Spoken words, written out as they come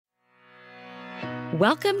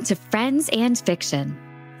Welcome to Friends and Fiction.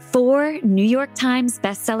 4 New York Times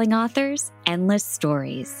bestselling authors, endless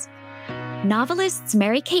stories. Novelists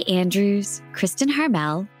Mary Kay Andrews, Kristen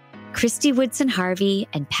Harmel, Christy Woodson Harvey,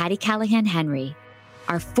 and Patty Callahan Henry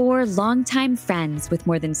are 4 longtime friends with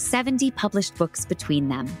more than 70 published books between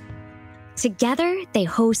them. Together, they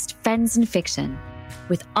host Friends and Fiction,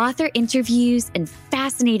 with author interviews and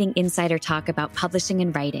fascinating insider talk about publishing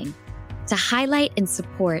and writing, to highlight and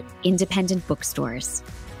support independent bookstores.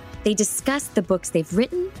 They discuss the books they've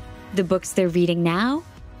written, the books they're reading now,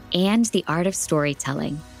 and the art of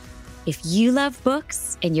storytelling. If you love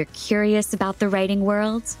books and you're curious about the writing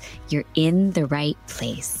world, you're in the right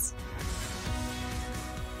place.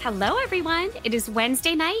 Hello, everyone. It is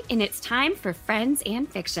Wednesday night, and it's time for Friends and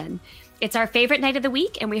Fiction. It's our favorite night of the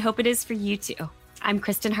week, and we hope it is for you, too. I'm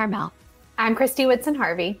Kristen Harmel. I'm Christy Woodson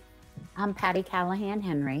Harvey. I'm Patty Callahan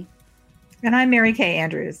Henry. And I'm Mary Kay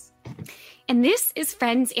Andrews. And this is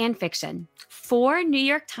Friends and Fiction, 4 New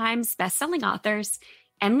York Times bestselling authors,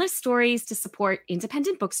 endless stories to support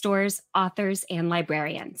independent bookstores, authors, and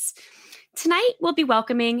librarians. Tonight, we'll be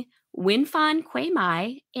welcoming Nguyễn, Phan,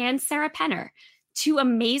 Mai, and Sarah Penner, 2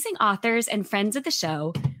 amazing authors and friends of the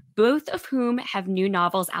show, both of whom have new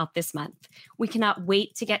novels out this month. We cannot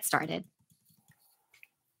wait to get started.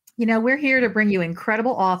 You know, we're here to bring you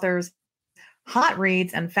incredible authors, hot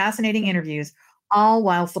reads, and fascinating interviews, all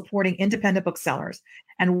while supporting independent booksellers.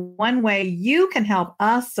 And one way you can help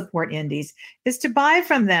us support indies is to buy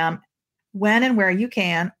from them when and where you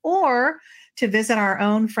can, or to visit our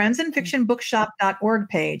own friendsandfictionbookshop.org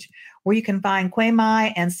page, where you can find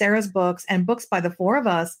Mai and Sarah's books and books by the 4 of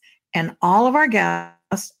us and all of our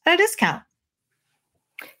guests at a discount.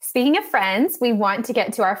 Speaking of friends, we want to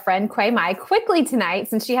get to our friend Mai quickly tonight,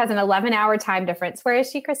 since she has an 11-hour time difference. Where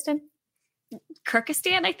is she, Kristen?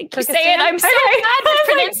 Kyrgyzstan, I think you say it. I'm so bad with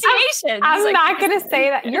pronunciations. I'm not going to say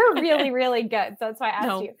that. You're really, really good. So that's why I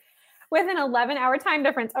asked you. With an 11-hour time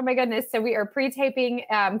difference. Oh my goodness. So we are pre-taping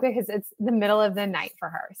because it's the middle of the night for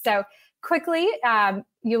her. So quickly,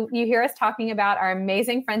 you hear us talking about our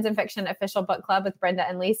amazing Friends and Fiction official book club with Brenda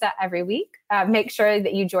and Lisa every week. Make sure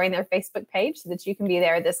that you join their Facebook page so that you can be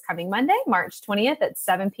there this coming Monday, March 20th at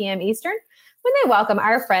 7 p.m. Eastern, when they welcome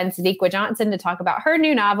our friend Sadiqa Johnson to talk about her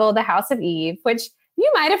new novel, The House of Eve, which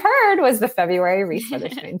you might have heard was the February Reese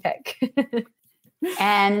Witherspoon pick.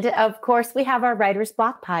 And of course, we have our Writer's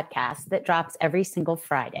Block podcast that drops every single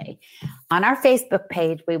Friday. On our Facebook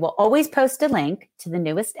page, we will always post a link to the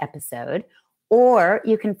newest episode, or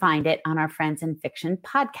you can find it on our Friends and Fiction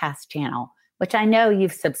podcast channel, which I know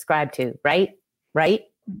you've subscribed to, right?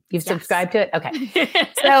 You've subscribed to it? Okay.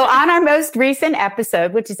 So on our most recent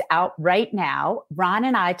episode, which is out right now, Ron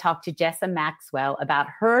and I talked to Jessa Maxwell about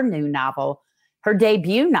her new novel, her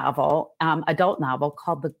debut novel, adult novel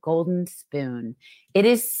called The Golden Spoon. It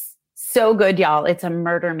is so good, y'all. It's a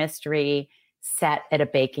murder mystery set at a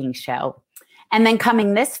baking show. And then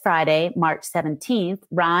coming this Friday, March 17th,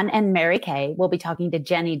 Ron and Mary Kay will be talking to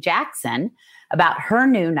Jenny Jackson about her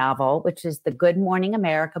new novel, which is the Good Morning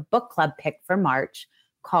America book club pick for March,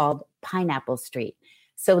 called Pineapple Street.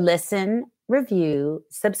 So listen, review,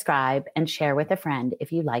 subscribe, and share with a friend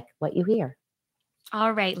if you like what you hear.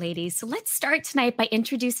 All right, ladies. So let's start tonight by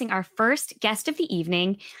introducing our first guest of the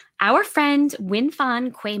evening, our friend Nguyễn,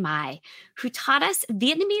 Phan, Mai, who taught us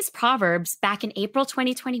Vietnamese proverbs back in April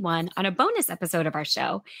 2021 on a bonus episode of our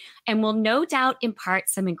show, and will no doubt impart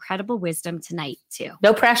some incredible wisdom tonight, too.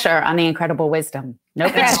 No pressure on the incredible wisdom. No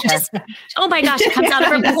pressure. Oh my gosh, it comes out of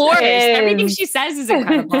her pores. Everything she says is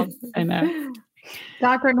incredible. I know.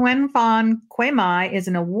 Dr. Nguyễn Phan Mai is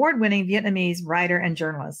an award-winning Vietnamese writer and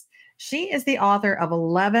journalist. She is the author of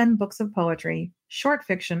 11 books of poetry, short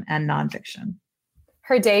fiction, and nonfiction.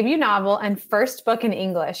 Her debut novel and first book in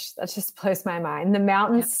English, that just blows my mind, The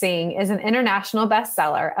Mountains Sing, is an international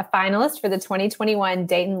bestseller, a finalist for the 2021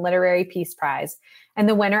 Dayton Literary Peace Prize, and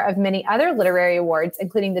the winner of many other literary awards,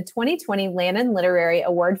 including the 2020 Lannan Literary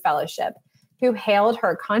Award Fellowship, who hailed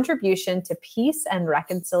her contribution to peace and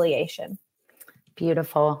reconciliation.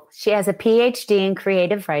 Beautiful. She has a PhD in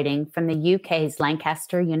creative writing from the UK's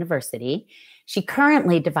Lancaster University. She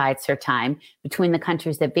currently divides her time between the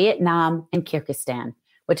countries of Vietnam and Kyrgyzstan,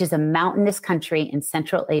 which is a mountainous country in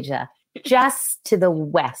Central Asia, just to the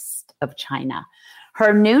west of China.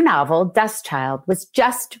 Her new novel, Dust Child, was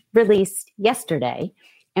just released yesterday,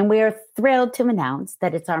 and we are thrilled to announce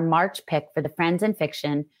that it's our March pick for the Friends and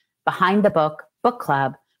Fiction Behind the Book book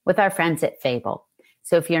club with our friends at Fable.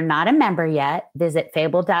 So if you're not a member yet, visit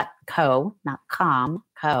fable.co, not com,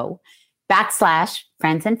 co,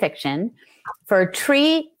 /Friends and Fiction, for a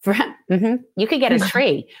tree. You could get a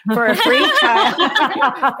tree for a free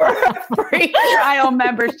trial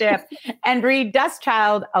membership and read Dust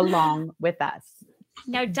Child along with us.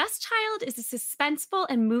 Now, Dust Child is a suspenseful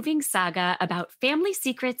and moving saga about family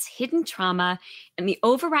secrets, hidden trauma, and the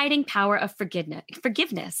overriding power of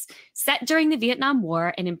forgiveness set during the Vietnam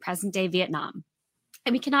War and in present-day Vietnam.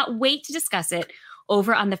 And we cannot wait to discuss it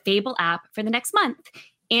over on the Fable app for the next month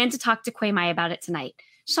and to talk to Quay Mai about it tonight.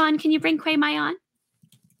 Sean, can you bring Quay Mai on?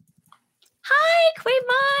 Hi, Quay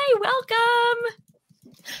Mai. Welcome.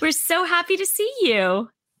 We're so happy to see you.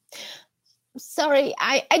 Sorry,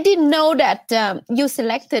 I didn't know that you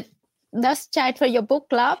selected Dust Child for your book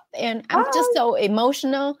club, and I'm just so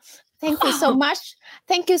emotional. Thank you so much.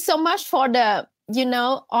 Thank you so much for the,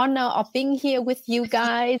 honor of being here with you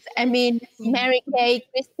guys. I mean, Mary Kay,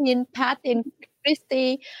 Christine, Pat, and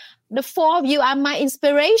Christy, the four of you are my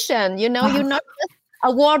inspiration. You're not just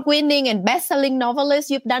award-winning and best-selling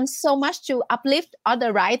novelists. You've done so much to uplift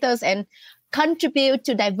other writers and contribute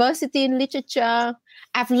to diversity in literature.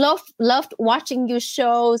 I've loved watching your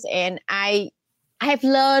shows, and I have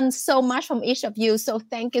learned so much from each of you. So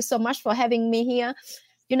thank you so much for having me here.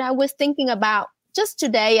 I was thinking about just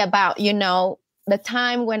today about, the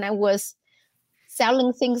time when I was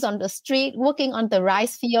selling things on the street, working on the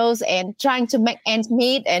rice fields and trying to make ends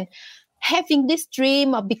meet and having this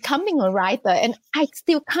dream of becoming a writer. And I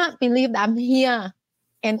still can't believe that I'm here.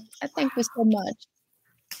 And thank you so much.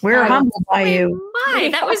 We're humbled by you. My,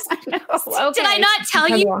 that was. Okay. Did I not tell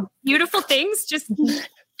you beautiful things? Just.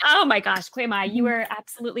 Oh my gosh, Quay Mai, you were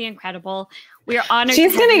absolutely incredible. We are honored.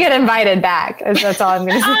 She's going to get invited back. That's all I'm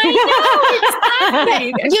going to say.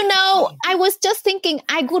 I know, exactly. I was just thinking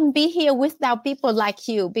I couldn't be here without people like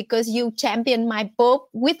you, because you championed my book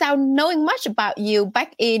without knowing much about you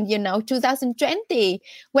back in, 2020,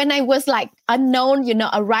 when I was like unknown,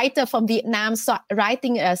 a writer from Vietnam,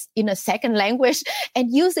 writing in a second language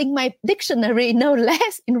and using my dictionary, no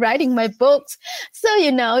less, in writing my books. So,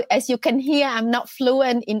 as you can hear, I'm not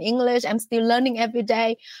fluent in English. I'm still learning every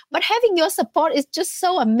day. But having your support is just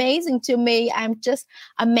so amazing to me. I'm just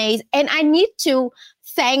amazed. And I need to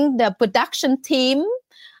thank the production team.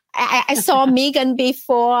 I saw Megan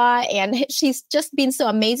before, and she's just been so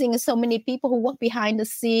amazing. And so many people who work behind the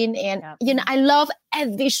scene. And, I love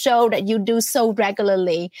every show that you do so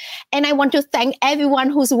regularly. And I want to thank everyone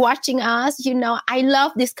who's watching us. I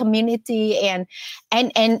love this community. And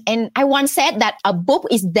I once said that a book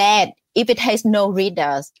is dead if it has no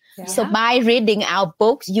readers. Yeah. So by reading our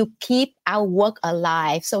books, you keep our work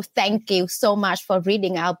alive. So thank you so much for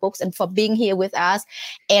reading our books and for being here with us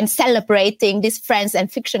and celebrating this friends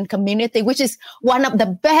and fiction community, which is one of the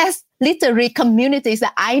best literary communities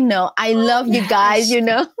that I know. I love you guys,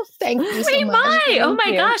 Thank you so much. Mai. Oh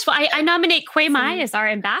my gosh. Well, I nominate Quay Mai as our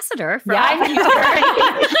ambassador for I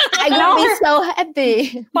will be so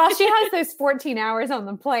happy. Well, she has those 14 hours on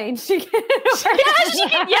the plane. She can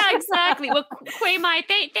yeah, exactly. Well, Quay Mai,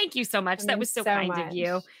 thank you so much. That was so kind of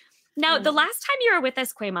you. Now, the last time you were with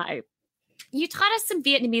us, Quay Mai, you taught us some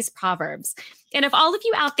Vietnamese proverbs. And if all of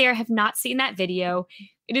you out there have not seen that video,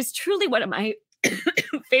 it is truly one of my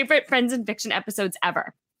favorite Friends in Fiction episodes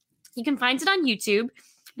ever. You can find it on YouTube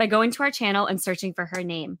by going to our channel and searching for her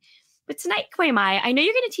name. But tonight, Quay Mai, I know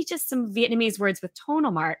you're going to teach us some Vietnamese words with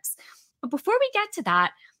tonal marks. But before we get to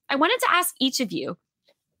that, I wanted to ask each of you,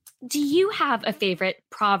 do you have a favorite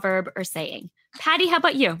proverb or saying? Patty, how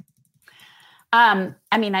about you? I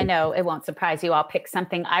know it won't surprise you. I'll pick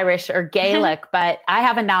something Irish or Gaelic, but I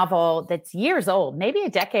have a novel that's years old, maybe a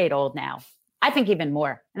decade old now. I think even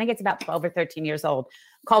more. I think it's about 12 or 13 years old,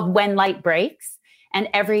 called When Light Breaks. And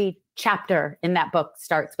every chapter in that book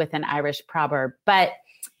starts with an Irish proverb. But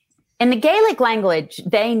in the Gaelic language,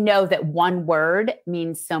 they know that one word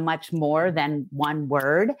means so much more than one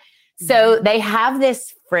word. So they have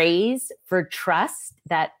this phrase for trust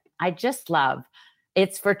that I just love.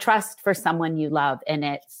 It's for trust for someone you love. And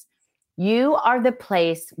it's, you are the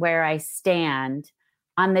place where I stand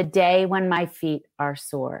on the day when my feet are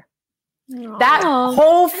sore. That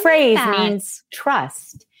whole phrase means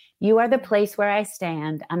trust. You are the place where I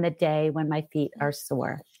stand on the day when my feet are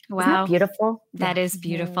sore. Wow. Isn't that beautiful? That is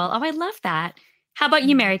beautiful. Oh, I love that. How about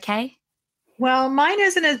you, Mary Kay? Well, mine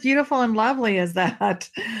isn't as beautiful and lovely as that.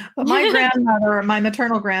 But my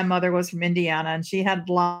maternal grandmother was from Indiana, and she had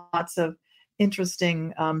lots of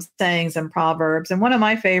interesting sayings and proverbs. And one of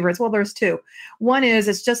my favorites, well, there's two. One is,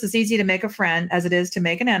 it's just as easy to make a friend as it is to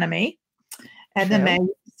make an enemy. And then May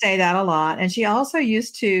say that a lot. And she also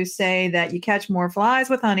used to say that you catch more flies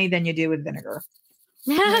with honey than you do with vinegar.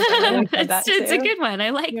 It's a good one. I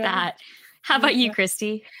like that. How about you,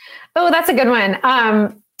 Christy? Oh, that's a good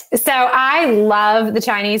one. So I love the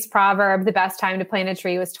Chinese proverb, the best time to plant a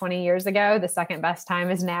tree was 20 years ago. The second best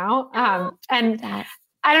time is now. And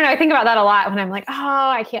I don't know. I think about that a lot when I'm like,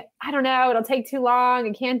 I don't know. It'll take too long.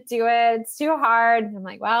 I can't do it. It's too hard. And I'm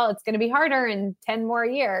like, well, it's going to be harder in 10 more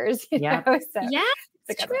years. Yeah. So yeah,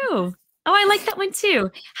 it's true. Oh, I like that one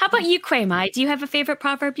too. How about you, Quay Mai? Do you have a favorite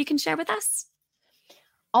proverb you can share with us?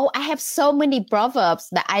 Oh, I have so many proverbs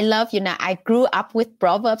that I love. I grew up with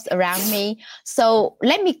proverbs around me. So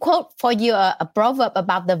let me quote for you a proverb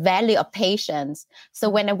about the value of patience. So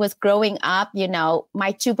when I was growing up,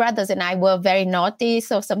 my two brothers and I were very naughty.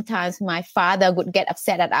 So sometimes my father would get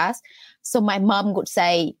upset at us. So my mom would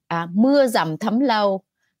say, mưa dầm thấm lâu,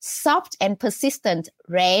 soft and persistent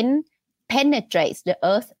rain penetrates the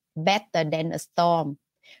earth better than a storm.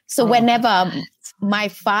 So whenever my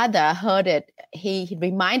father heard it, he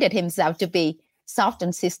reminded himself to be soft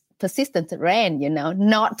and persistent rain,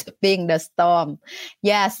 not being the storm.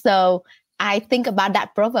 Yeah, so I think about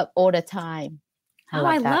that proverb all the time.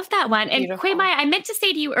 I love that one. And Quay Mai, I meant to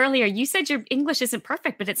say to you earlier, you said your English isn't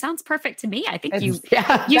perfect, but it sounds perfect to me. I think you speak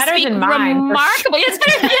remarkable. It's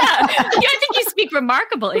better, I think you speak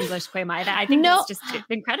remarkable English, Quay Mai. I think it's just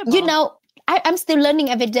incredible. I'm still learning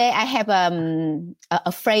every day. I have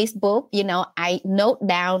a phrase book. I note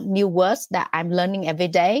down new words that I'm learning every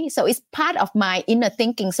day. So it's part of my inner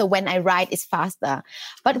thinking. So when I write, it's faster.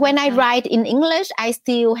 But when I write in English, I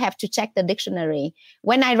still have to check the dictionary.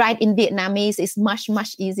 When I write in Vietnamese, it's much,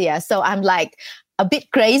 much easier. So I'm like a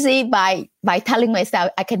bit crazy by telling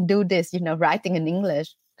myself I can do this, writing in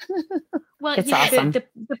English. Well, it's awesome. The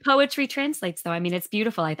poetry translates, though. I mean, it's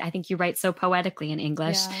beautiful. I think you write so poetically in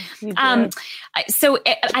English. Yeah, so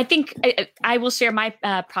I think I will share my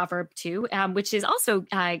proverb too, which is also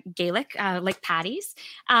Gaelic, like Patty's.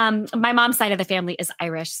 My mom's side of the family is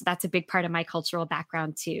Irish. So that's a big part of my cultural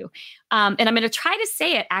background too. And I'm going to try to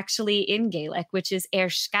say it actually in Gaelic, which is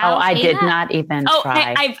Ershgal. Oh, I did not even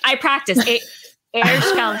try. I practiced it.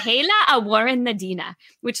 Ershgal Hela a Warren Nadina,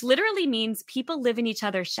 which literally means people live in each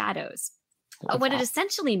other's shadows. What it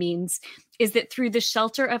essentially means is that through the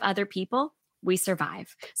shelter of other people, we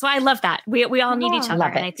survive. So I love that. We all need each other.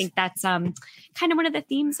 And I think that's kind of one of the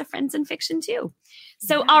themes of Friends in Fiction too.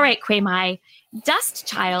 So, all right, Quay Mai, Dust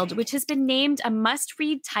Child, which has been named a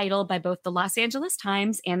must-read title by both the Los Angeles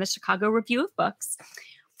Times and the Chicago Review of Books,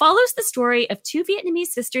 follows the story of two Vietnamese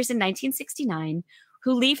sisters in 1969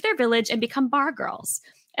 who leave their village and become bar girls,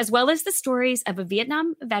 as well as the stories of a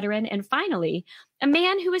Vietnam veteran and finally, a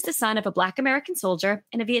man who is the son of a Black American soldier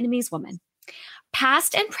and a Vietnamese woman.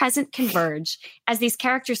 Past and present converge as these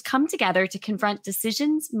characters come together to confront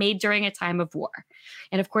decisions made during a time of war.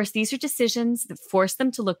 And of course, these are decisions that force them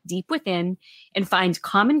to look deep within and find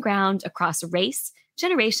common ground across race,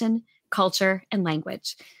 generation, culture, and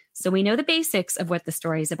language. So we know the basics of what the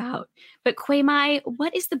story is about. But Quay Mai,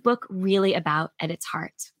 what is the book really about at its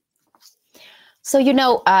heart? So,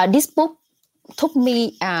 this book took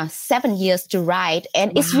me 7 years to write.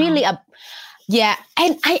 And it's really And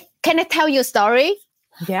can I tell you a story?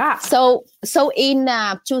 Yeah. So in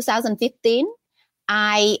 2015,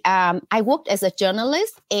 I worked as a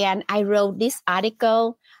journalist and I wrote this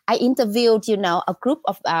article. I interviewed, a group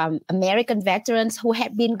of American veterans who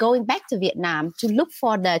had been going back to Vietnam to look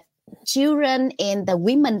for the children and the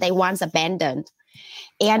women they once abandoned.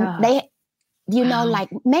 And they, like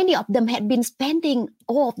many of them had been spending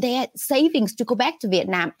all of their savings to go back to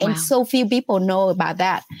Vietnam. And so few people know about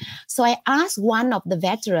that. So I asked one of the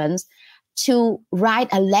veterans to write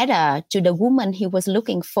a letter to the woman he was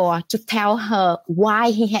looking for to tell her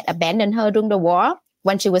why he had abandoned her during the war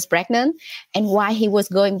when she was pregnant and why he was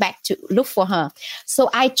going back to look for her. So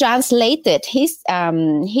I translated his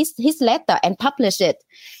letter and published it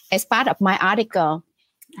as part of my article.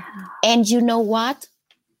 And you know what?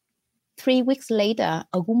 3 weeks later,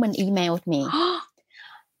 a woman emailed me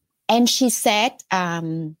and she said,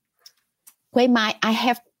 Quay Mai,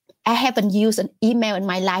 I haven't used an email in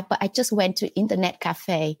my life, but I just went to internet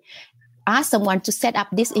cafe, asked someone to set up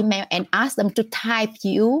this email and asked them to type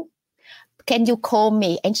you. Can you call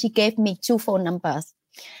me? And she gave me 2 phone numbers.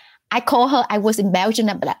 I called her. I was in Belgium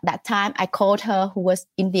at that time. I called her who was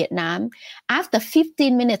in Vietnam. After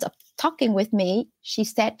 15 minutes of talking with me, she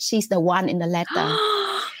said she's the one in the letter.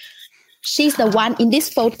 She's the one in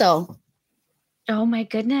this photo. Oh my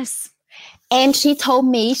goodness. And she told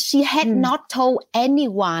me she had not told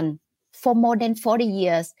anyone for more than 40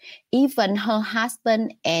 years. Even her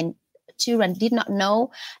husband and children did not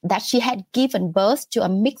know that she had given birth to a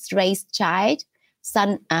mixed race child,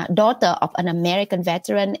 daughter of an American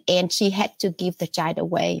veteran, and she had to give the child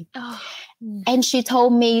away. And she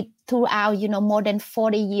told me throughout, more than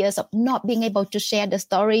 40 years of not being able to share the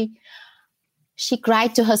story, she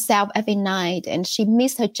cried to herself every night and she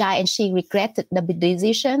missed her child and she regretted the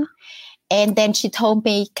decision. And then she told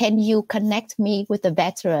me, can you connect me with a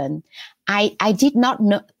veteran? I did not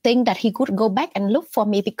think that he could go back and look for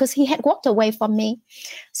me because he had walked away from me.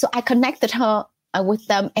 So I connected her with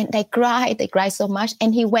them and they cried so much.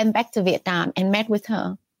 And he went back to Vietnam and met with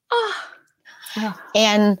her.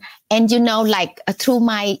 And through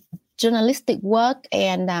my journalistic work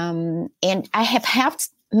and I have helped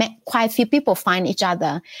quite a few people find each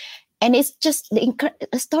other. And it's just the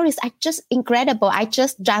stories are just incredible. I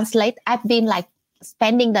just translate. I've been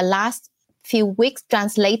spending the last few weeks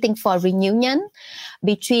translating for a reunion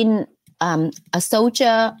between a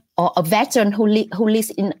soldier or a veteran who lives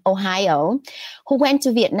in Ohio, who went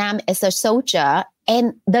to Vietnam as a soldier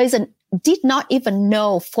and did not even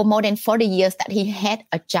know for more than 40 years that he had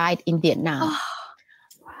a child in Vietnam.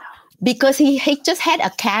 Because he just had a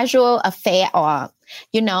casual affair or,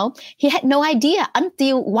 he had no idea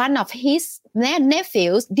until one of his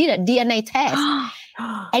nephews did a DNA test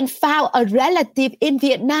and found a relative in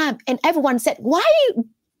Vietnam. And everyone said, why do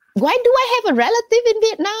I have a relative in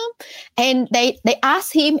Vietnam? And they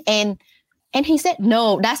asked him and he said,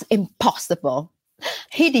 no, that's impossible.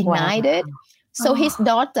 He denied it. So his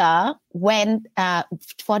daughter went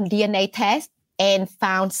for DNA test and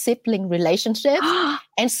found sibling relationships.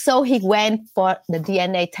 And so he went for the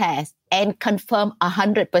DNA test and confirmed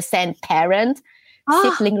 100% parent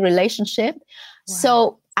sibling relationship. Wow.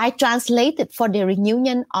 So I translated for the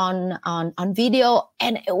reunion on video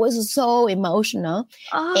and it was so emotional.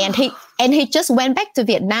 And he just went back to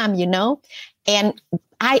Vietnam, and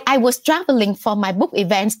I was traveling for my book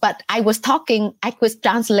events, but I was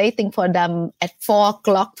translating for them at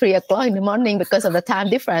 4:00, 3:00 in the morning because of the time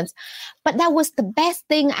difference. But that was the best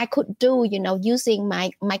thing I could do, using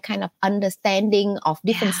my kind of understanding of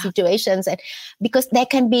different situations. And because there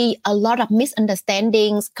can be a lot of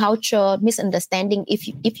misunderstandings, cultural misunderstanding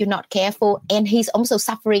if you're not careful. And he's also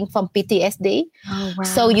suffering from PTSD. Oh, wow.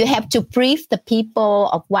 So you have to brief the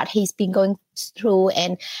people of what he's been going through.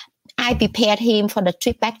 And I prepared him for the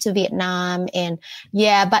trip back to Vietnam. And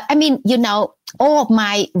but I mean, all of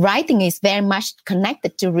my writing is very much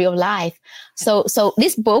connected to real life. So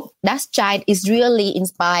this book, That's Child, is really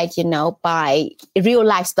inspired, by real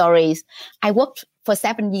life stories. I worked for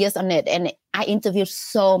 7 years on it and I interviewed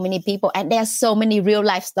so many people and there are so many real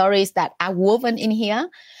life stories that are woven in here.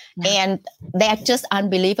 And they're just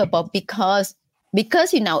unbelievable because,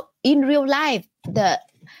 in real life, the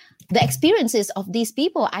experiences of these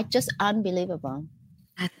people are just unbelievable.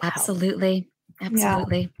 Absolutely.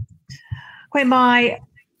 Absolutely. Wait, Mai,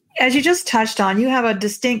 as you just touched on, you have a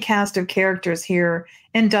distinct cast of characters here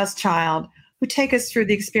in Dust Child who take us through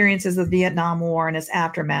the experiences of the Vietnam War and its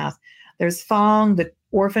aftermath. There's Phong, the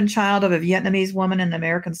orphan child of a Vietnamese woman and an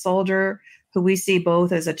American soldier, who we see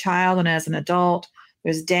both as a child and as an adult.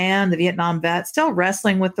 There's Dan, the Vietnam vet, still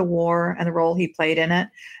wrestling with the war and the role he played in it.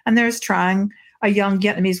 And there's Trang, a young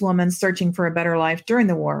Vietnamese woman searching for a better life during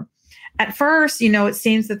the war. At first, it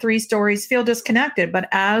seems the three stories feel disconnected, but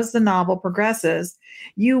as the novel progresses,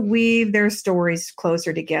 you weave their stories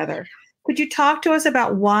closer together. Could you talk to us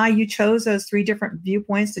about why you chose those three different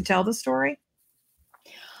viewpoints to tell the story?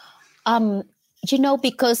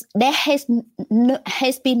 Because there has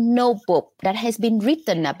been no book that has been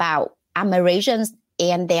written about Amerasians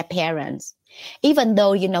and their parents. Even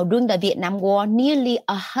though, during the Vietnam War, nearly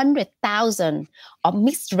 100,000 of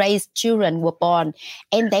mixed-race children were born,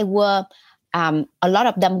 and they were, a lot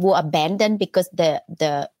of them were abandoned because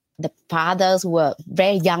the fathers were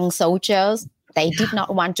very young soldiers. They did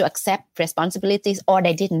not want to accept responsibilities, or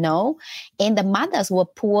they didn't know. And the mothers were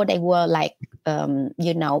poor. They were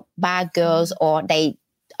bar girls, or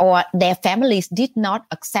their families did not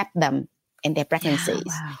accept them in their pregnancies.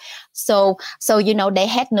 Wow. So they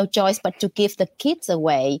had no choice but to give the kids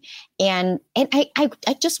away. And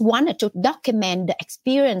I just wanted to document the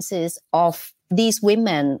experiences of these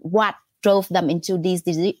women, what drove them into these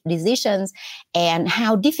decisions and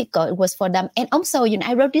how difficult it was for them. And also,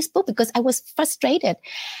 I wrote this book because I was frustrated,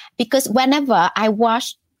 because whenever I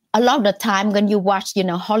watched, a lot of the time when you watch,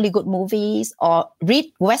 Hollywood movies or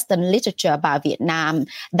read Western literature about Vietnam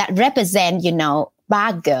that represent,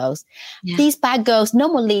 bad girls. Yeah. These bad girls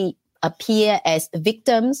normally appear as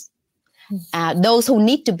victims, those who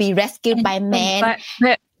need to be rescued by men.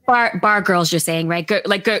 bar girls, you're saying, right?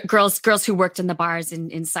 Girls who worked in the bars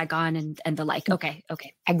in Saigon and the like. Okay.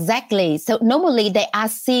 Exactly. So normally they are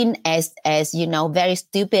seen as very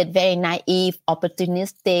stupid, very naive,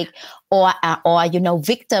 opportunistic, or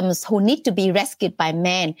victims who need to be rescued by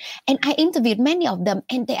men. And I interviewed many of them,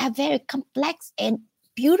 and they are very complex and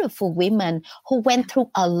beautiful women who went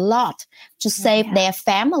through a lot to save their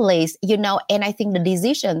families, and I think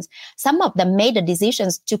some of them made the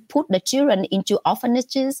decisions to put the children into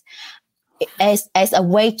orphanages as a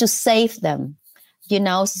way to save them,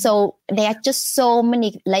 so there are just so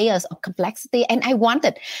many layers of complexity. And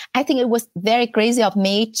I think it was very crazy of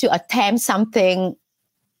me to attempt something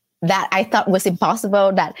that I thought was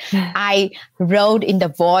impossible, that I wrote in the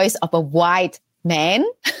voice of a white man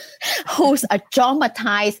who's a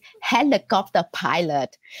traumatized helicopter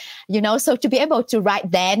pilot, so to be able to write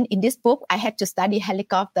then in this book, I had to study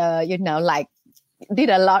helicopter, did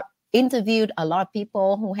a lot, interviewed a lot of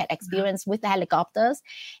people who had experience with the helicopters,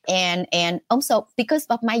 and also because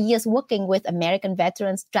of my years working with American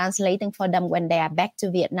veterans, translating for them when they are back to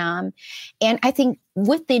Vietnam. And I think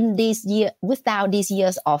without these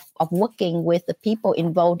years of working with the people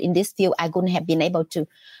involved in this field, I couldn't have been able to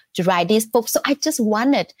write this book. So I just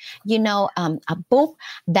wanted, a book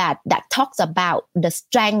that talks about the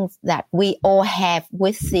strength that we all have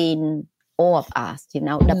within all of us,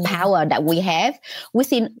 the power that we have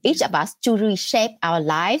within each of us to reshape our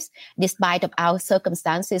lives despite of our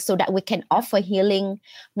circumstances, so that we can offer healing,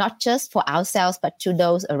 not just for ourselves, but to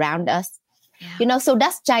those around us. So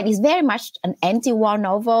Dust Child is very much an anti-war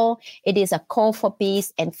novel. It is a call for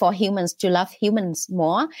peace and for humans to love humans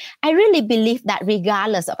more. I really believe that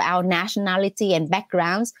regardless of our nationality and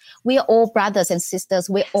backgrounds, we are all brothers and sisters.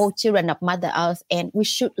 We're all children of Mother Earth, and we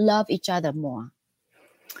should love each other more.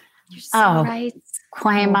 You're so right.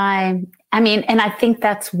 Quai Mai. I mean, and I think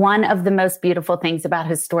that's one of the most beautiful things about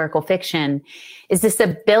historical fiction is this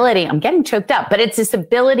ability, I'm getting choked up, but it's this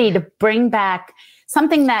ability to bring back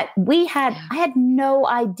something that I had no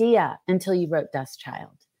idea until you wrote Dust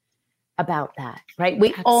Child about that, right?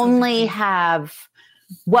 We only have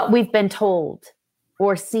what we've been told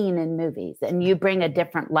or seen in movies, and you bring a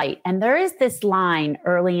different light. And there is this line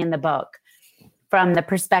early in the book from the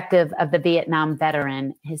perspective of the Vietnam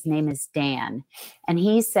veteran. His name is Dan. And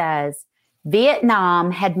he says,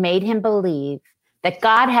 Vietnam had made him believe that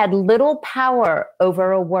God had little power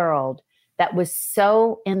over a world that was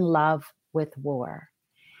so in love with war.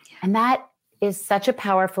 And that is such a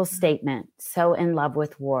powerful statement, so in love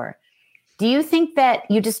with war. Do you think that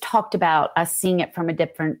you just talked about us seeing it from a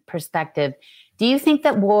different perspective? Do you think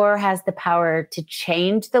that war has the power to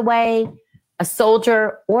change the way a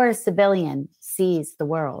soldier or a civilian sees the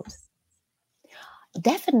world?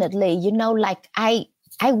 Definitely. I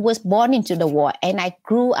was born into the war, and I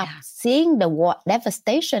grew up seeing the war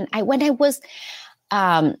devastation. When I was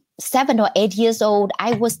 7 or 8 years old,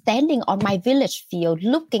 I was standing on my village field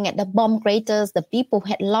looking at the bomb craters, the people who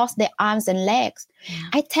had lost their arms and legs.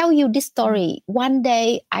 I tell you this story. One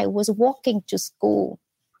day I was walking to school,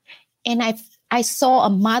 and I saw a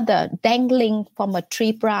mother dangling from a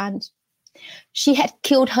tree branch. She had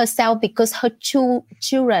killed herself because her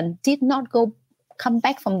children did not come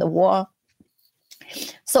back from the war.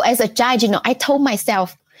 So as a child, I told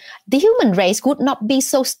myself, the human race would not be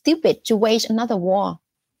so stupid to wage another war.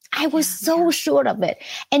 I was so sure of it.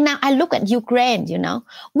 And now I look at Ukraine,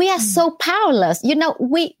 we are so powerless.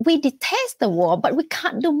 We detest the war, but we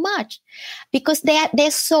can't do much because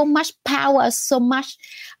there's so much power, so much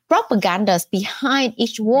propaganda behind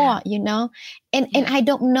each war, And I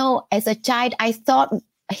don't know, as a child, I thought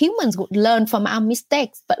humans would learn from our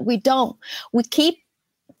mistakes, but we don't. We keep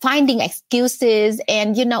finding excuses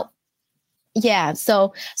and,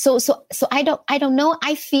 So I don't know.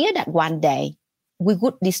 I fear that one day we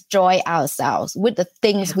would destroy ourselves with the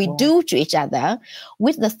things we do to each other,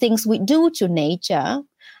 with the things we do to nature.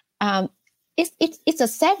 It's a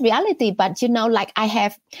sad reality, but I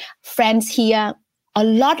have friends here. A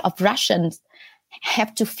lot of Russians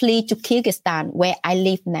have to flee to Kyrgyzstan, where I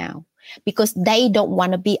live now, because they don't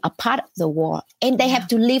want to be a part of the war, and they have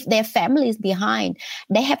to leave their families behind.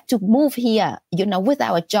 They have to move here,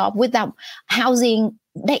 without a job, without housing.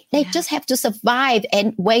 They just have to survive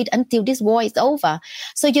and wait until this war is over.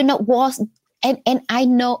 So, wars, and I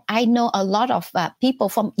know a lot of people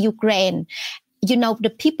from Ukraine,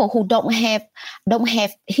 the people who don't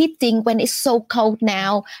have heating when it's so cold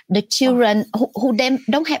now, the children who then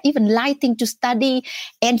don't have even lighting to study.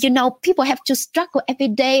 And, people have to struggle every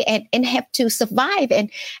day and have to survive.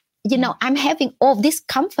 And, I'm having all this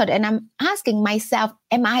comfort, and I'm asking myself,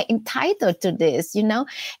 am I entitled to this?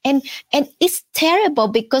 And it's terrible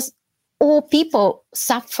because all people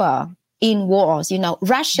suffer in wars.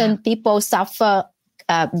 Russian people suffer.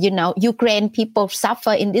 Ukraine people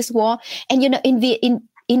suffer in this war. And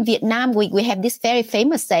in Vietnam, we have this very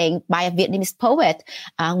famous saying by a Vietnamese poet,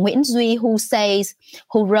 Nguyễn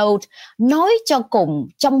who wrote, nói cho cùng,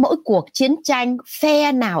 trong mỗi cuộc chiến tranh,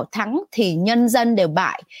 phe nào thắng thì nhân dân đều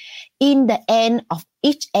bại. In the end of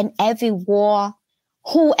each and every war,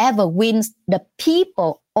 whoever wins, the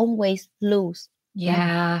people always lose.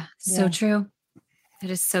 Yeah, so true. It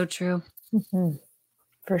is so true. Mm-hmm.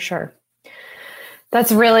 For sure.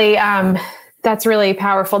 That's really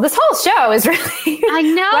powerful. This whole show is really, I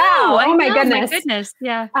know. Wow. Oh my goodness. My goodness.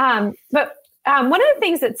 Yeah. But one of the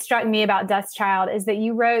things that struck me about Dust Child is that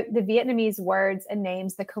you wrote the Vietnamese words and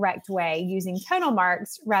names the correct way, using tonal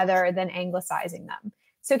marks rather than anglicizing them.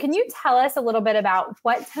 So can you tell us a little bit about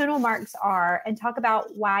what tonal marks are and talk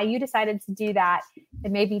about why you decided to do that,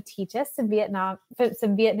 and maybe teach us some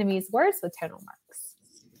Vietnamese words with tonal marks?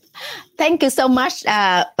 Thank you so much,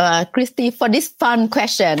 Christy, for this fun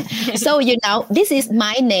question. So, this is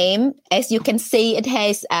my name. As you can see, it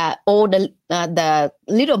has all the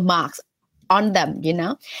little marks on them,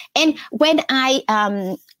 And when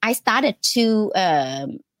I started to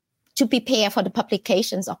prepare for the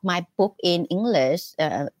publications of my book in English,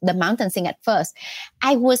 The Mountain Sing at first,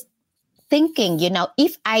 I was thinking,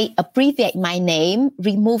 if I abbreviate my name,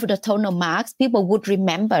 remove the tonal marks, people would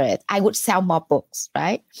remember it. I would sell more books,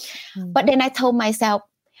 right? Mm. But then I told myself,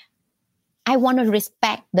 I want to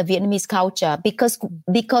respect the Vietnamese culture because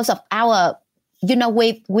of our,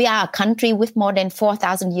 we are a country with more than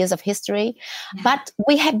 4,000 years of history, but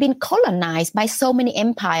we have been colonized by so many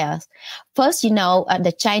empires. First,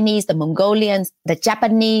 the Chinese, the Mongolians, the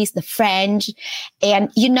Japanese, the French, and,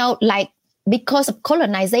 because of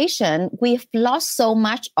colonization, we've lost so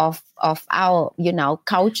much of our,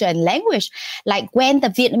 culture and language. Like when the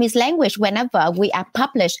Vietnamese language, whenever we are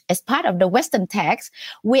published as part of the Western text,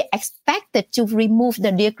 we're expected to remove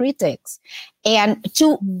the diacritics. And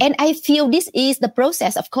I feel this is the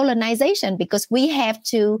process of colonization, because we have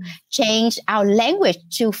to change our language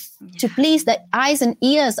to please the eyes and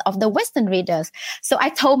ears of the Western readers. So I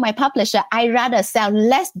told my publisher, I'd rather sell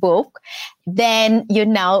less book than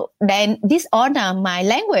dishonor my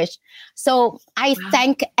language. So I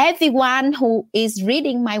thank everyone who is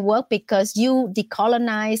reading my work, because you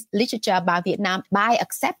decolonize literature about Vietnam by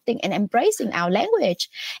accepting and embracing our language.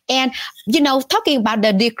 And, talking about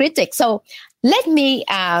the diacritics. So let me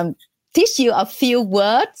teach you a few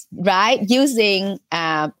words, right? Using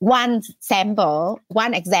one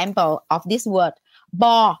example of this word,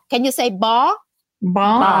 bo. Can you say bo?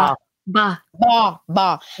 Bo. Ba. Bo.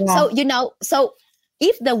 Bo. Yeah. So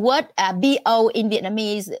if the word bo in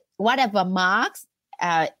Vietnamese, whatever marks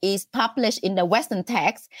is published in the Western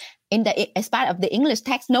text, as part of the English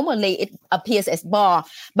text, normally it appears as bo,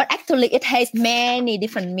 but actually it has many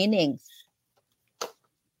different meanings.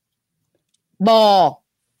 Bo.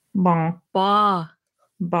 Ba. Ba.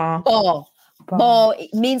 Bo. Bo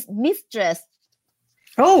means mistress.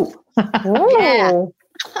 Oh. Yeah.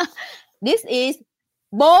 This is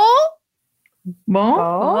bo.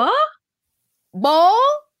 Bo. Bo.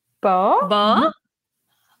 Bo. Ba.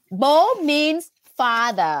 Bo means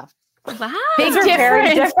father. Wow. These are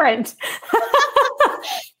very different.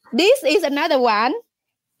 This is another one.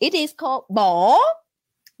 It is called bo.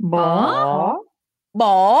 Bo.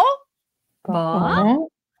 Bo. Ba.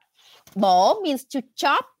 Bo means to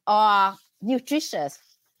chop or nutritious.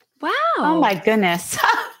 Wow. Oh my goodness.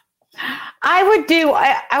 I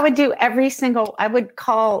would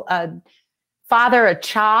call a father a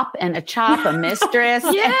chop and a chop a mistress.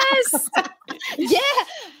 Yes. Yeah.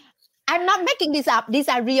 I'm not making this up. These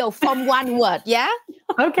are real from one word. Yeah.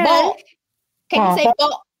 Okay. Bo. Can you say bo?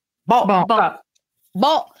 Bo. Ba.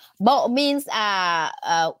 Bo. Bo means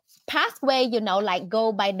pathway, like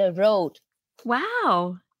go by the road.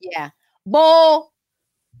 Wow. Yeah. Bo.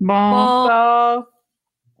 Bo. Bo.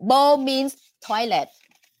 Bo means toilet.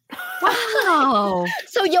 Wow.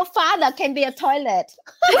 So your father can be a toilet.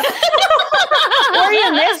 Or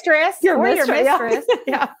your mistress. Your or mistress. Your mistress.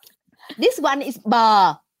 Yeah. This one is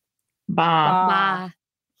ba. Ba. Ba.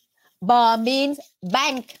 Ba means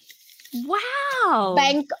bank. Wow.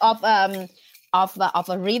 Bank of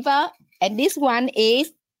a river. And this one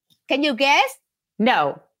is, can you guess?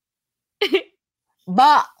 No.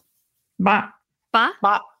 Ba. Ba. Ba.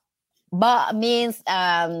 Ba. Ba means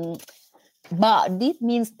ba. This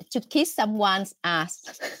means to kiss someone's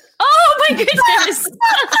ass. Oh my goodness.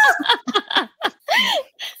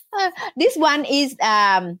 This one is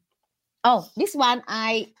this one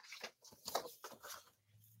I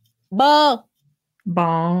bơ.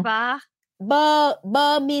 Ba. Ba.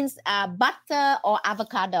 Burr means butter or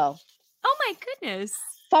avocado. Oh my goodness.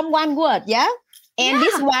 From one word, yeah? And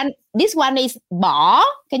this one is bỏ.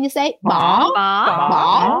 Can you say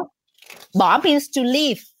bỏ? Bỏ means to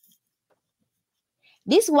leave.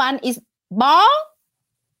 This one is bó.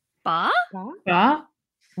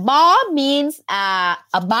 Bó means a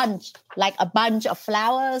bunch, like a bunch of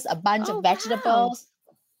flowers, a bunch of vegetables.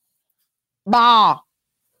 Wow.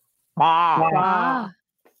 Bó.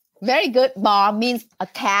 Very good. Bó means a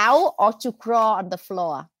cow or to crawl on the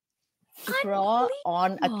floor. To crawl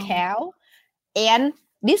on a cow. And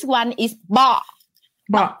this one is bọ.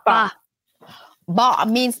 Bọ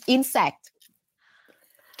means insect.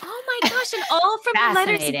 Oh my gosh, and all from the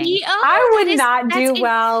letters B-O? I would not do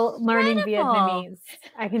well learning Vietnamese.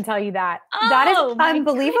 I can tell you that. That is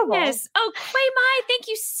unbelievable. Goodness. Oh, Quay Mai, thank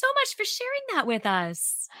you so much for sharing that with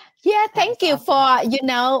us. Yeah, thank you for,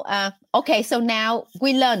 okay, so now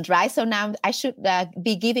we learned, right? So now I should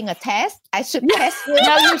be giving a test. I should test you.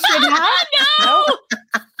 No, you should not.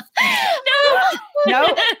 No.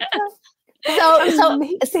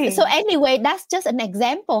 So anyway, that's just an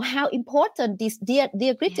example how important these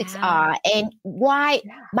diacritics are, and why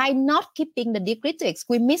by not keeping the diacritics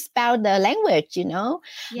we misspell the language,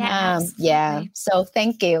 So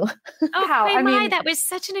thank you. Quay Mai, that was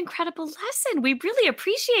such an incredible lesson. We really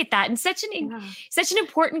appreciate that, and such an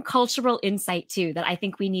important cultural insight too that I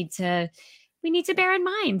think we need to bear in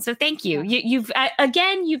mind. So thank you. You've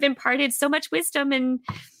imparted so much wisdom, and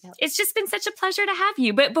it's just been such a pleasure to have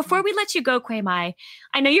you. But before we let you go, Quay Mai,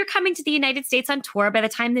 I know you're coming to the United States on tour. By the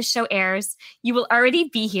time this show airs, you will already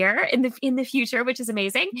be here in the future, which is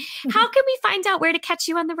amazing. How can we find out where to catch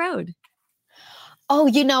you on the road? Oh,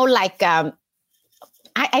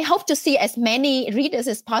 I hope to see as many readers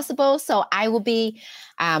as possible. So I will be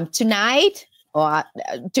tonight, the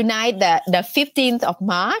 15th of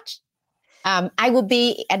March. I will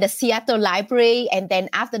be at the Seattle Library, and then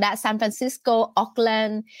after that, San Francisco,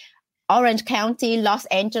 Oakland, Orange County, Los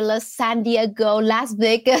Angeles, San Diego, Las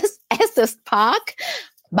Vegas, Estes Park,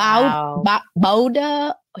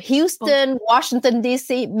 Boulder, Houston, Washington,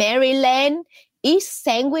 D.C., Maryland, East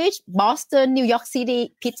Sandwich, Boston, New York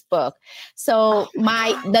City, Pittsburgh. So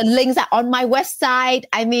the links are on my website.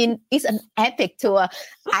 I mean, it's an epic tour.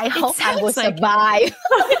 I hope I will survive.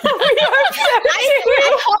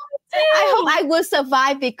 I hope I will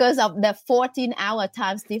survive because of the 14-hour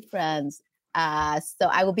time difference. So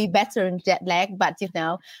I will be better in jet lag. But,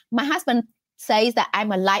 my husband says that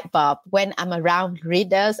I'm a light bulb. When I'm around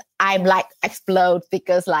readers, I'm like explode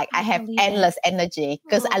because I have endless energy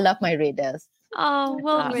because I love my readers. Oh,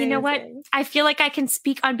 well, you know what? I feel like I can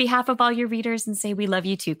speak on behalf of all your readers and say we love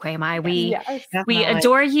you too, Quay Mai. We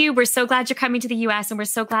adore you. We're so glad you're coming to the U.S. and we're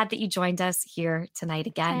so glad that you joined us here tonight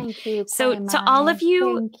again. Thank you, so to all of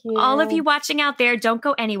you watching out there, don't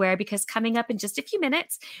go anywhere because coming up in just a few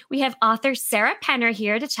minutes, we have author Sarah Penner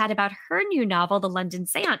here to chat about her new novel, The London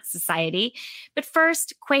Seance Society. But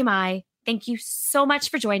first, Quay Mai, thank you so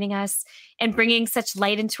much for joining us and bringing such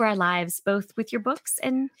light into our lives, both with your books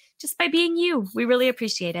and just by being you. We really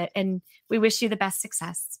appreciate it. And we wish you the best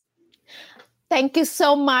success. Thank you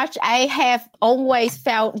so much. I have always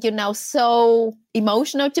felt, so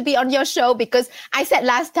emotional to be on your show because I said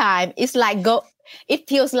last time, it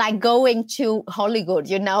feels like going to Hollywood,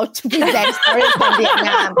 to present stories from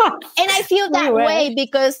Vietnam. And I feel that way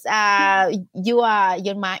because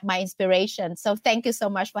you're my inspiration. So thank you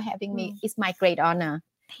so much for having me. It's my great honor.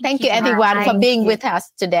 Thank you, everyone, for being with us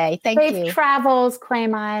today. Thank you. Safe travels, Quay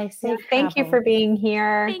Mai. Thank you for being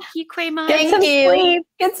here. Thank you, Quay Mai.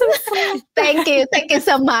 Get some sleep. Thank you. Thank you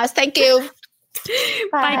so much. Thank you.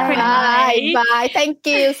 Bye. Bye. Thank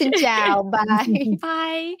you. Xin chào. Bye.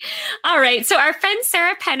 Bye. All right. So our friend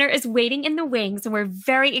Sarah Penner is waiting in the wings, and we're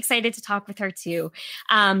very excited to talk with her too.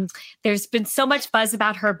 There's been so much buzz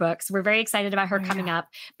about her books. We're very excited about her coming up.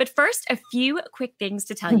 But first, a few quick things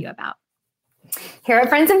to tell you about. Here at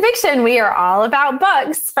Friends in Fiction, we are all about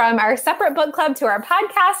books, from our separate book club to our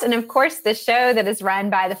podcast, and of course, the show that is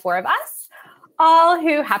run by the four of us, all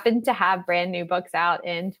who happen to have brand new books out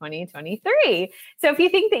in 2023. So if you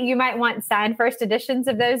think that you might want signed first editions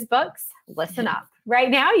of those books, listen up.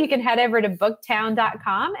 Right now, you can head over to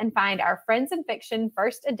booktown.com and find our Friends in Fiction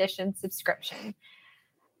first edition subscription.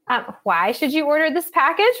 Why should you order this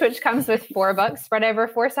package, which comes with 4 books spread over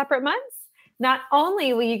 4 separate months? Not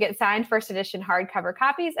only will you get signed first edition hardcover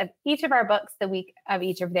copies of each of our books the week of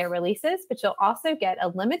each of their releases, but you'll also get a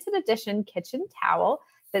limited edition kitchen towel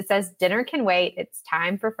that says "Dinner can wait. It's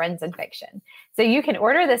time for Friends in Fiction." So you can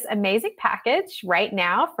order this amazing package right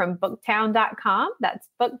now from booktown.com. That's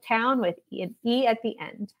Booktown with an E at the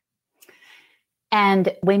end.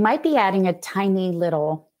 And we might be adding a tiny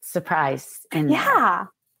little surprise in there. Yeah.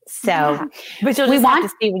 So but you'll just have to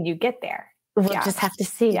see when you get there. We'll just have to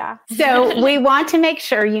see. Yeah. So we want to make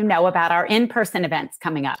sure you know about our in-person events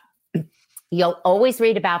coming up. You'll always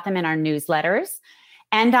read about them in our newsletters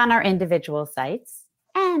and on our individual sites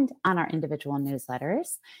and on our individual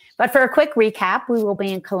newsletters. But for a quick recap, we will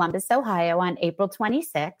be in Columbus, Ohio on April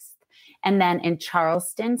 26th, and then in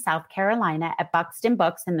Charleston, South Carolina at Buxton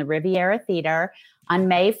Books in the Riviera Theater on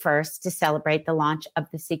May 1st to celebrate the launch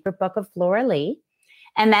of The Secret Book of Flora Lee.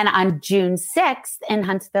 And then on June 6th in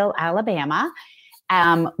Huntsville, Alabama,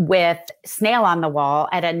 with Snail on the Wall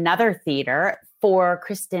at another theater for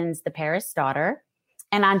Kristen's The Paris Daughter.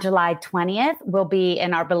 And on July 20th, we'll be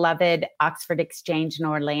in our beloved Oxford Exchange in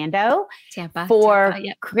Orlando. Tampa. For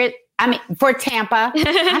yep. For Tampa. I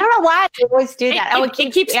don't know why I always do that.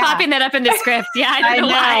 It keeps popping that up in the script. Yeah, I don't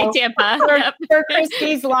know why. Tampa. For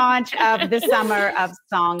Christy's launch of the Summer of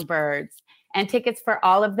Songbirds. And tickets for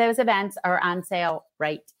all of those events are on sale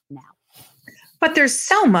right now. But there's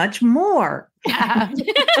so much more. You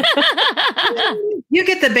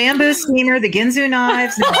get the bamboo steamer, the Ginzu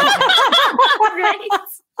knives.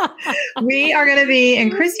 We are going to be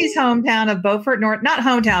in Christy's hometown of Beaufort North, not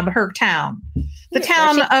hometown, but her town. The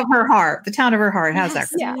town of her heart. The town of her heart. How's that?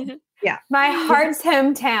 Yeah. My heart's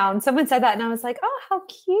hometown. Someone said that and I was like, oh, how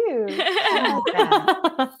cute.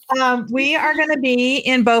 We are going to be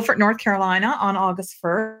in Beaufort, North Carolina on August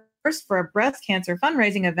 1st for a breast cancer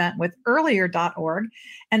fundraising event with earlier.org.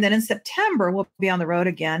 And then in September, we'll be on the road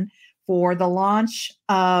again for the launch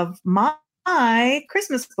of my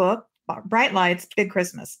Christmas book, Bright Lights, Big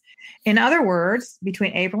Christmas. In other words,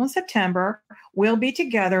 between April and September, we'll be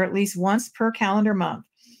together at least once per calendar month.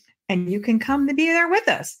 And you can come to be there with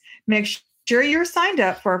us. Make sure you're signed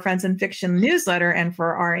up for our Friends in Fiction newsletter and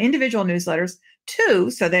for our individual newsletters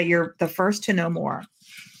too, so that you're the first to know more.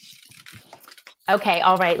 Okay.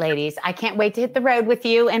 All right, ladies. I can't wait to hit the road with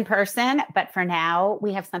you in person. But for now,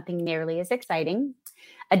 we have something nearly as exciting.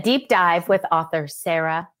 A deep dive with author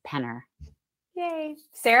Sarah Penner. Yay.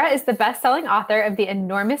 Sarah is the best-selling author of the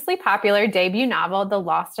enormously popular debut novel, The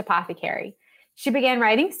Lost Apothecary. She began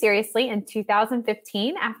writing seriously in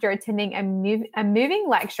 2015 after attending a moving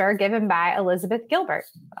lecture given by Elizabeth Gilbert.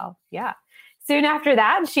 Well, yeah. Soon after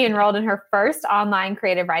that, she enrolled in her first online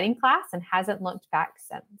creative writing class and hasn't looked back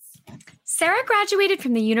since. Sarah graduated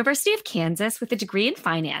from the University of Kansas with a degree in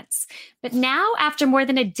finance. But now, after more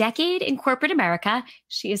than a decade in corporate America,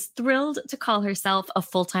 she is thrilled to call herself a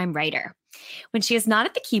full-time writer. When she is not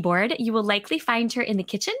at the keyboard, you will likely find her in the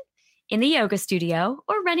kitchen, in the yoga studio,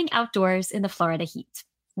 or running outdoors in the Florida heat.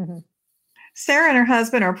 Mm-hmm. Sarah and her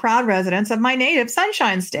husband are proud residents of my native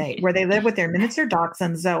Sunshine State, where they live with their miniature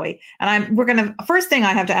dachshund Zoe. And first thing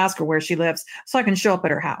I have to ask her where she lives so I can show up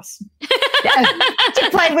at her house. To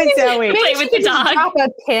play with Zoe. Play with the dog. Drop a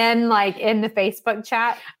pin like in the Facebook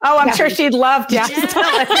chat. Oh, I'm sure she'd love to.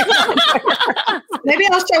 Maybe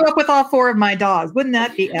I'll show up with all 4 of my dogs. Wouldn't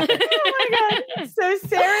that be epic? Oh my God. So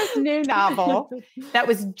Sarah's new novel that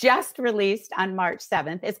was just released on March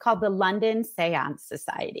 7th is called The London Seance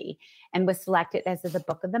Society and was selected as the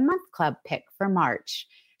Book of the Month Club pick for March.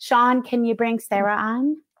 Sean, can you bring Sarah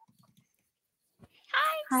on?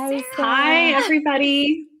 Hi, Sarah. Hi,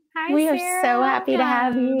 everybody. Hi, We are Sarah. so happy to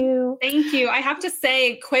have you. Thank you. I have to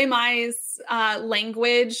say, Kwe Mai's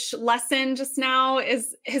language lesson just now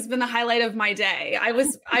has been the highlight of my day. I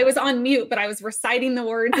was on mute, but I was reciting the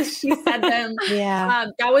words as she said them. Yeah.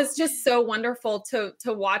 That was just so wonderful to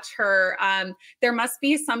watch her. There must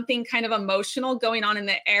be something kind of emotional going on in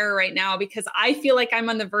the air right now because I feel like I'm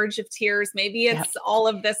on the verge of tears. Maybe it's all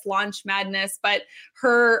of this launch madness, but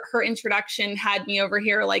her introduction had me over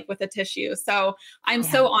here like with a tissue. So I'm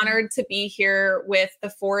so honored to be here with the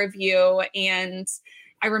 4 of you. And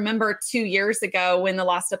I remember 2 years ago when The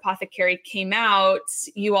Lost Apothecary came out,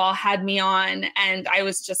 you all had me on and I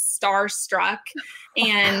was just starstruck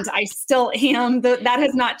and I still am. That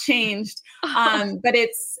has not changed. But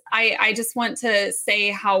I just want to say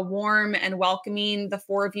how warm and welcoming the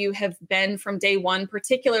 4 of you have been from day one,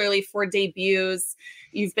 particularly for debuts.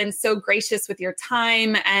 You've been so gracious with your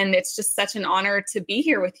time and it's just such an honor to be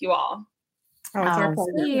here with you all. Oh, it's our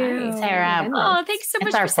pleasure. Sarah. Oh, thanks so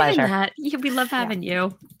much for saying that. Yeah, we love having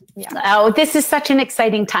you. Yeah. Oh, this is such an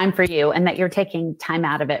exciting time for you, and that you're taking time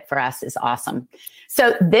out of it for us is awesome.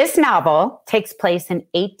 So this novel takes place in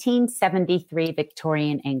 1873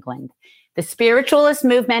 Victorian England. The spiritualist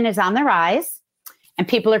movement is on the rise, and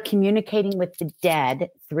people are communicating with the dead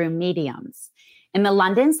through mediums. In the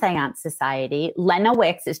London Seance Society, Lena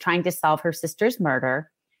Wicks is trying to solve her sister's murder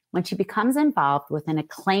when she becomes involved with an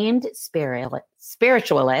acclaimed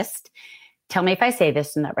spiritualist, tell me if I say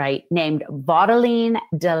this right, named Vaudeline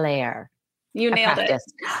Dallaire. You nailed it.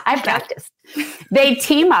 I've practiced. They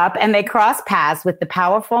team up and they cross paths with the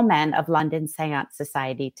powerful men of London's Seance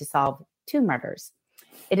Society to solve 2 murders.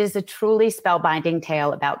 It is a truly spellbinding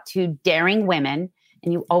tale about 2 daring women,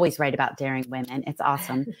 and you always write about daring women, it's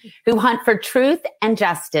awesome, who hunt for truth and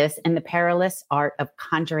justice in the perilous art of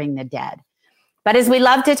conjuring the dead. But as we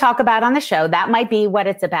love to talk about on the show, that might be what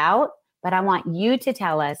it's about, but I want you to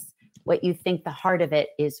tell us what you think the heart of it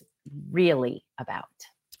is really about.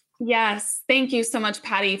 Yes. Thank you so much,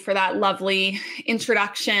 Patty, for that lovely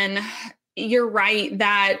introduction. You're right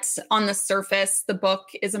that on the surface, the book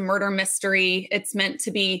is a murder mystery. It's meant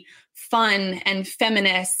to be fun and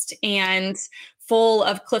feminist and full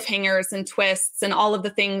of cliffhangers and twists and all of the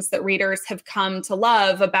things that readers have come to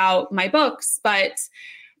love about my books. But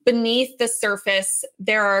beneath the surface,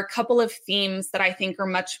 there are a couple of themes that I think are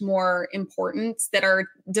much more important that are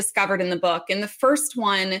discovered in the book. And the first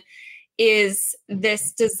one is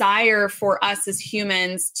this desire for us as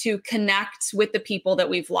humans to connect with the people that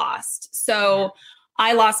we've lost. So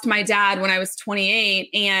I lost my dad when I was 28,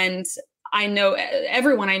 and I know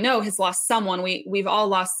everyone I know has lost someone. We've all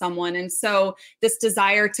lost someone. And so this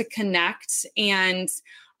desire to connect and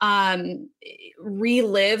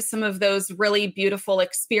relive some of those really beautiful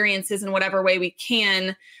experiences in whatever way we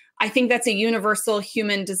can, I think that's a universal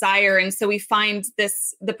human desire. And so we find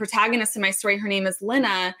the protagonist in my story, her name is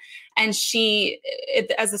Lena, and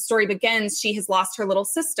as the story begins, she has lost her little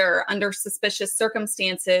sister under suspicious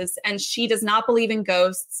circumstances, and she does not believe in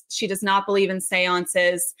ghosts. She does not believe in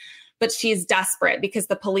seances, but she's desperate because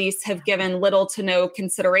the police have given little to no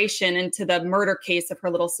consideration into the murder case of her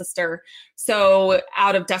little sister. So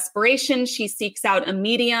out of desperation, she seeks out a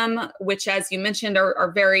medium, which, as you mentioned,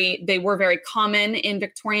 they were very common in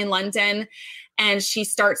Victorian London. And she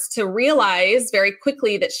starts to realize very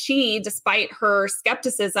quickly that she, despite her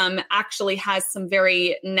skepticism, actually has some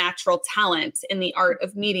very natural talent in the art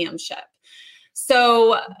of mediumship.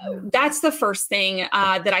 So that's the first thing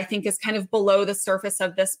that I think is kind of below the surface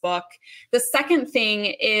of this book. The second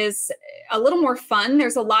thing is a little more fun.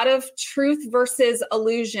 There's a lot of truth versus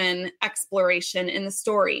illusion exploration in the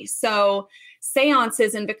story. So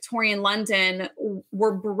seances in Victorian London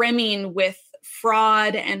were brimming with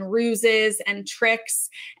fraud and ruses and tricks.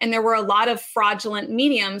 And there were a lot of fraudulent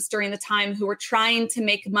mediums during the time who were trying to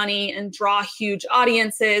make money and draw huge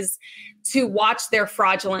audiences to watch their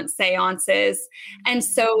fraudulent seances. And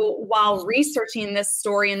so while researching this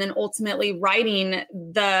story and then ultimately writing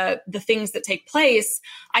the things that take place,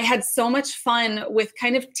 I had so much fun with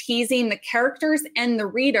kind of teasing the characters and the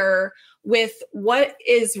reader with what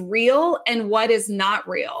is real and what is not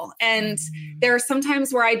real. And there are some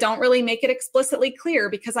times where I don't really make it explicitly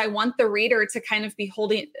clear because I want the reader to kind of be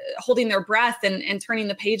holding their breath and turning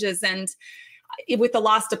the pages. And with The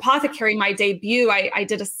Lost Apothecary, my debut, I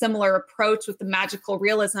did a similar approach with the magical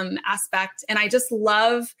realism aspect. And I just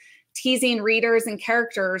love teasing readers and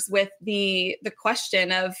characters with the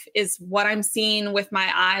question of, is what I'm seeing with my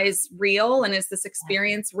eyes real? And is this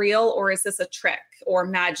experience real? Or is this a trick or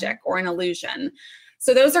magic or an illusion?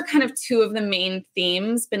 So those are kind of two of the main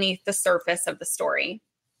themes beneath the surface of the story.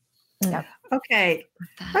 Yep. Okay,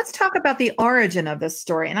 let's talk about the origin of this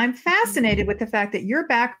story. And I'm fascinated with the fact that your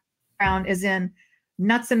background is in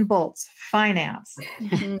nuts and bolts, finance.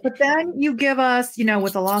 But then you give us,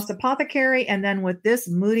 with The Lost Apothecary, and then with this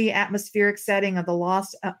moody atmospheric setting of the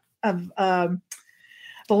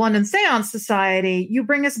London Seance Society, you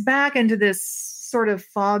bring us back into this sort of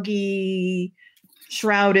foggy,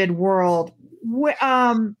 shrouded world.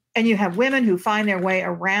 And you have women who find their way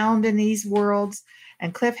around in these worlds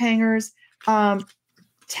and cliffhangers.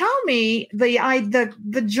 Tell me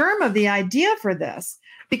the germ of the idea for this.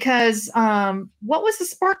 Because what was the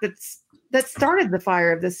spark that started the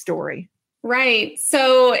fire of this story? Right.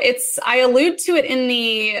 So I allude to it in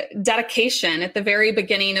the dedication at the very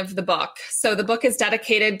beginning of the book. So the book is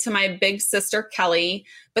dedicated to my big sister, Kelly.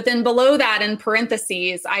 But then below that, in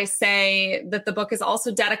parentheses, I say that the book is also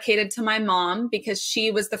dedicated to my mom because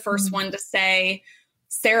she was the first one to say,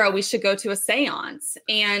 Sarah, we should go to a seance.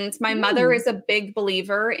 And my mother is a big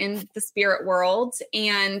believer in the spirit world.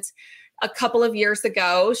 And a couple of years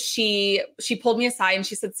ago, she pulled me aside and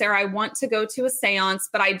she said, Sarah, I want to go to a seance,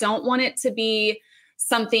 but I don't want it to be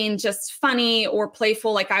something just funny or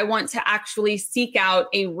playful. Like, I want to actually seek out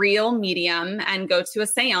a real medium and go to a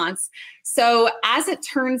seance. So as it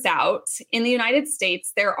turns out, in the United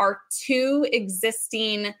States, there are 2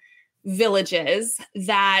 existing villages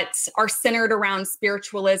that are centered around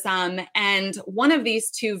spiritualism. And one of these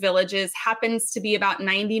 2 villages happens to be about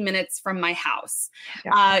 90 minutes from my house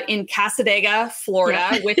in Cassadaga,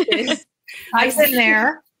 Florida, which is I've been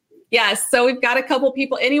there. Yes. So we've got a couple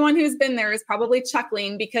people, anyone who's been there is probably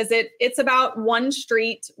chuckling because it's about one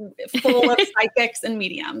street full of psychics and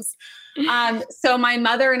mediums. So my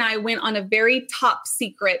mother and I went on a very top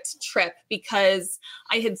secret trip because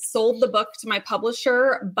I had sold the book to my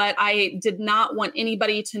publisher, but I did not want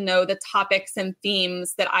anybody to know the topics and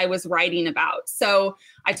themes that I was writing about. So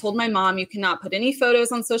I told my mom, you cannot put any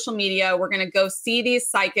photos on social media. We're going to go see these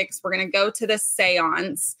psychics. We're going to go to this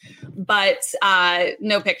seance, but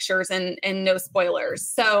no pictures and no spoilers.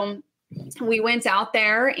 So we went out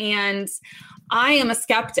there, and I am a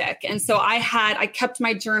skeptic. And so I kept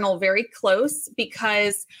my journal very close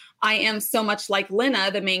because I am so much like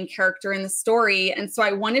Lena, the main character in the story. And so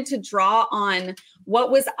I wanted to draw on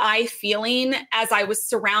what was I feeling as I was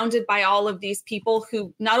surrounded by all of these people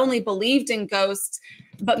who not only believed in ghosts,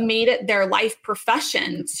 but made it their life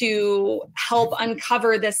profession to help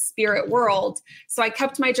uncover this spirit world. So I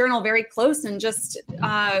kept my journal very close and just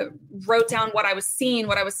wrote down what I was seeing,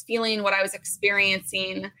 what I was feeling, what I was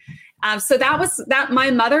experiencing. So that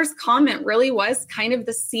my mother's comment really was kind of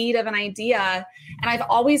the seed of an idea. And I've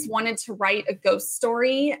always wanted to write a ghost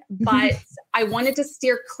story, but I wanted to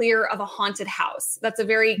steer clear of a haunted house. That's a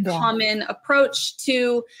very common approach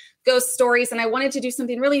to ghost stories. And I wanted to do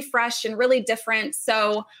something really fresh and really different.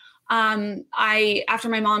 So after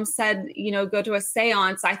my mom said, go to a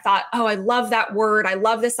seance, I thought, oh, I love that word. I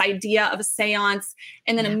love this idea of a seance.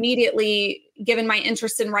 And then immediately, given my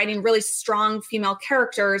interest in writing really strong female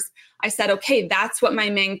characters, I said, okay, that's what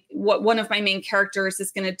one of my main characters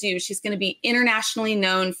is going to do. She's going to be internationally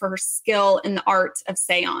known for her skill in the art of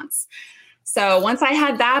seance. So once I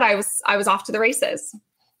had that, I was off to the races.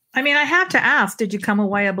 I mean, I have to ask, did you come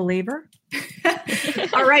away a believer?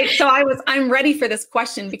 All right. So I'm ready for this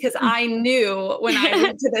question because I knew when I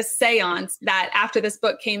went to this seance that after this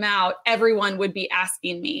book came out, everyone would be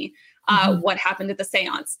asking me what happened at the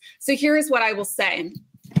seance. So here's what I will say.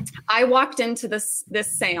 I walked into this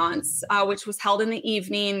seance, which was held in the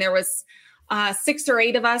evening. There was 6 or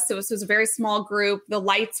 8 of us. It was a very small group. The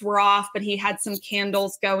lights were off, but he had some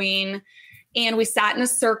candles going. And we sat in a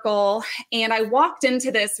circle, and I walked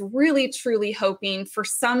into this really, truly hoping for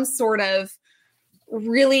some sort of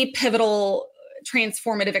really pivotal,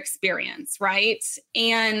 transformative experience, right?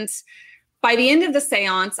 And by the end of the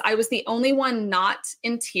seance, I was the only one not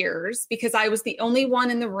in tears because I was the only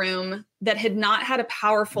one in the room that had not had a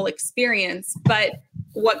powerful experience. But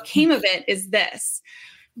what came of it is this.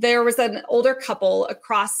 There was an older couple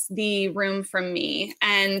across the room from me,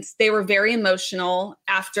 and they were very emotional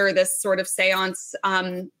after this sort of seance,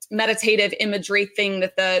 meditative imagery thing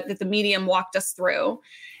that the medium walked us through.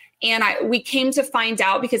 And we came to find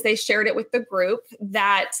out, because they shared it with the group,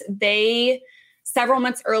 that they several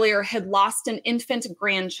months earlier had lost an infant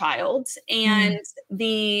grandchild, and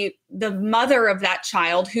the mother of that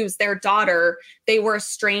child, who's their daughter, they were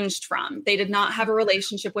estranged from. They did not have a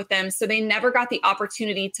relationship with them. So they never got the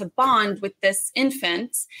opportunity to bond with this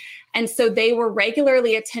infant. And so they were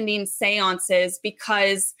regularly attending seances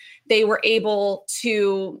because they were able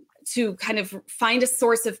to kind of find a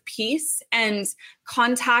source of peace and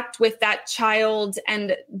contact with that child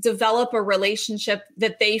and develop a relationship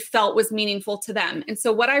that they felt was meaningful to them. And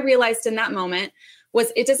so what I realized in that moment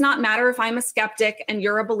was it does not matter if I'm a skeptic and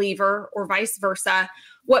you're a believer or vice versa.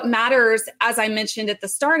 What matters, as I mentioned at the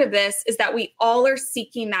start of this, is that we all are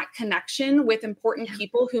seeking that connection with important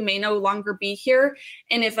people who may no longer be here.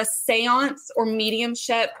 And if a seance or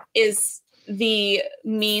mediumship is the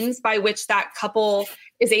means by which that couple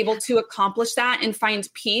is able to accomplish that and find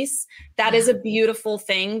peace, that is a beautiful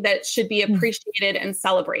thing that should be appreciated and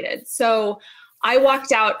celebrated. So I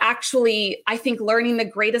walked out actually, I think, learning the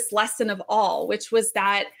greatest lesson of all, which was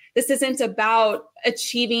that this isn't about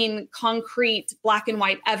achieving concrete black and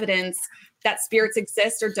white evidence that spirits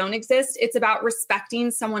exist or don't exist. It's about respecting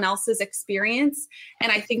someone else's experience.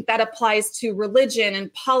 And I think that applies to religion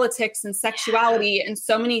and politics and sexuality and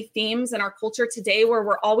so many themes in our culture today, where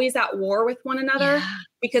we're always at war with one another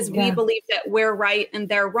because we believe that we're right and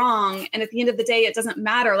they're wrong. And at the end of the day, it doesn't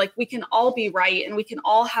matter. Like, we can all be right and we can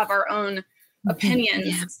all have our own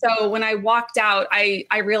opinions. So when I walked out, I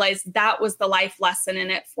realized that was the life lesson in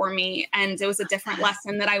it for me. And it was a different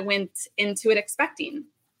lesson that I went into it expecting.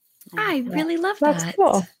 I really love that. That's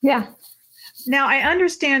cool. Yeah. Now, I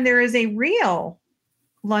understand there is a real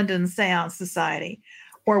London Seance Society,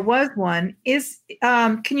 or was one.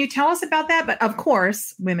 Can you tell us about that? But of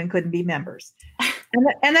course, women couldn't be members.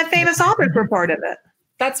 And the famous authors were part of it.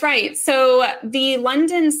 That's right. So the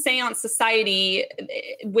London Seance Society,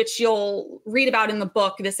 which you'll read about in the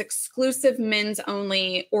book, this exclusive men's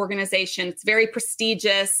only organization, it's very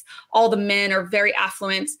prestigious. All the men are very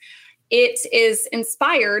affluent. It is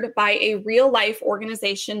inspired by a real life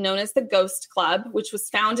organization known as the Ghost Club, which was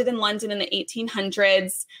founded in London in the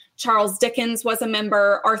 1800s. Charles Dickens was a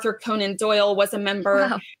member. Arthur Conan Doyle was a member.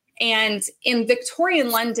 Wow. And in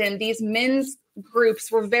Victorian London, these men's groups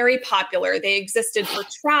were very popular. They existed for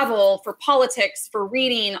travel, for politics, for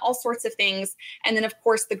reading, all sorts of things. And then, of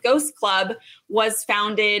course, the Ghost Club was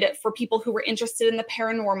founded for people who were interested in the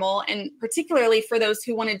paranormal, and particularly for those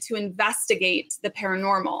who wanted to investigate the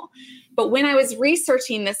paranormal. But when I was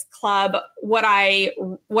researching this club, what I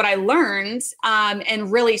learned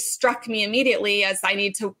and really struck me immediately, as I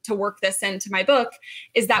need to work this into my book,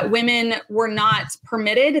 is that women were not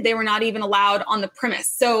permitted. They were not even allowed on the premise.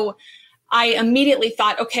 So I immediately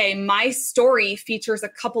thought, okay, my story features a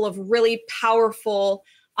couple of really powerful,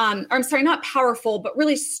 not powerful, but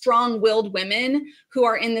really strong-willed women who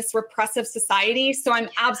are in this repressive society. So I'm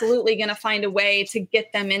absolutely going to find a way to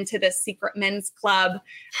get them into this secret men's club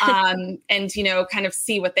and, kind of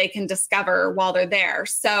see what they can discover while they're there.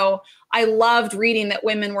 So I loved reading that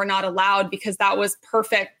women were not allowed, because that was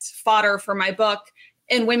perfect fodder for my book.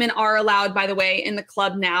 And women are allowed, by the way, in the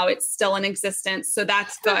club now. It's still in existence. So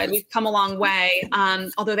that's good. We've come a long way.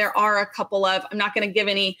 Although there are a couple of, I'm not going to give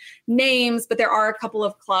any names, but there are a couple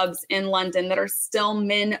of clubs in London that are still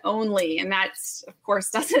men only. And that, of course,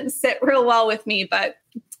 doesn't sit real well with me, but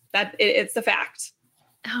it's a fact.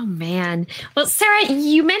 Oh, man. Well, Sarah,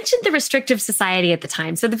 you mentioned the restrictive society at the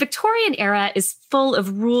time. So the Victorian era is full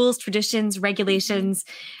of rules, traditions, regulations,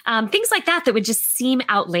 things like that would just seem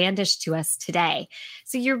outlandish to us today.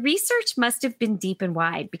 So your research must have been deep and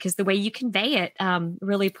wide, because the way you convey it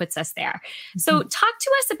really puts us there. So talk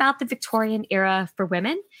to us about the Victorian era for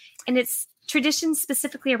women and its traditions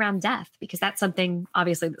specifically around death, because that's something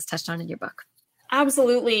obviously that's touched on in your book.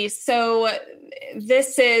 Absolutely. So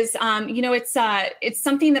this is, it's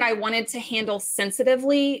something that I wanted to handle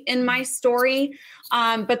sensitively in my story.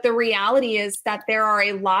 But the reality is that there are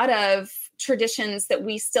a lot of traditions that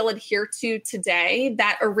we still adhere to today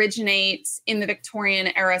that originate in the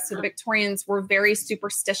Victorian era. So the Victorians were very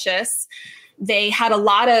superstitious. They had a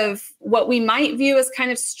lot of what we might view as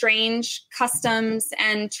kind of strange customs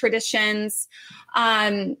and traditions.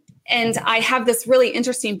 And I have this really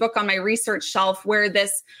interesting book on my research shelf where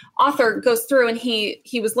this author goes through and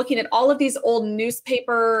he was looking at all of these old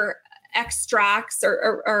newspaper extracts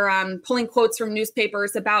or pulling quotes from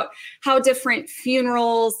newspapers about how different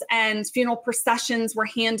funerals and funeral processions were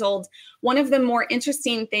handled. One of the more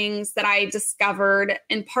interesting things that I discovered,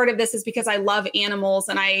 and part of this is because I love animals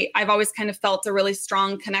and I've always kind of felt a really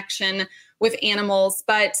strong connection with animals,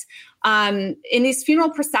 but in these funeral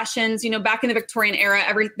processions, back in the Victorian era,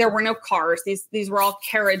 there were no cars. These were all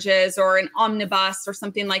carriages or an omnibus or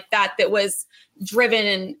something like that was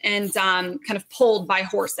driven and kind of pulled by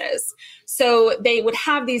horses. So they would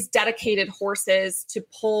have these dedicated horses to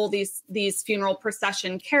pull these funeral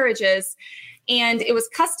procession carriages. And it was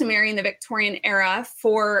customary in the Victorian era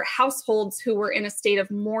for households who were in a state of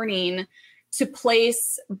mourning to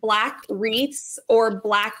place black wreaths or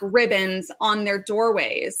black ribbons on their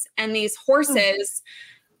doorways. And these horses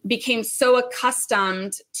became so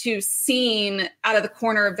accustomed to seeing out of the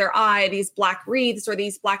corner of their eye these black wreaths or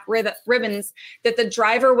these black ribbons that the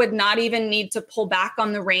driver would not even need to pull back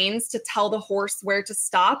on the reins to tell the horse where to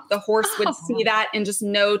stop. The horse would see that and just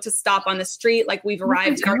know to stop on the street, like we've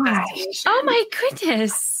arrived at our destination. Oh my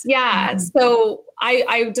goodness. Yeah. So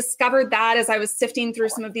I discovered that as I was sifting through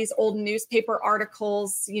some of these old newspaper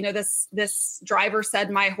articles. This driver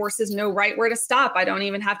said, my horses know right where to stop. I don't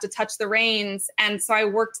even have to touch the reins. And so I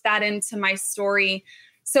worked that into my story.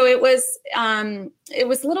 So it was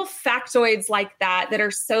little factoids like that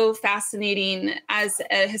are so fascinating as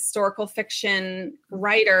a historical fiction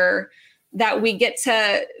writer that we get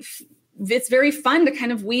to it's very fun to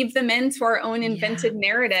kind of weave them into our own invented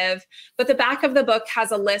narrative. But the back of the book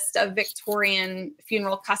has a list of Victorian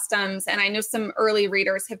funeral customs. And I know some early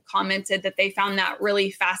readers have commented that they found that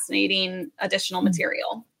really fascinating additional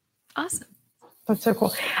material. Awesome. That's so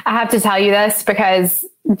cool. I have to tell you this because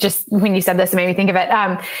just when you said this, it made me think of it.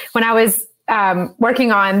 When I was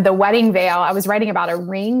working on The Wedding Veil, I was writing about a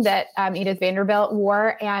ring that Edith Vanderbilt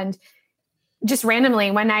wore, and just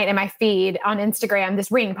randomly one night in my feed on Instagram,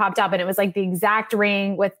 this ring popped up and it was like the exact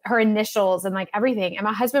ring with her initials and like everything. And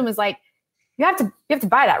my husband was like, you have to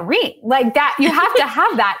buy that ring like that. You have to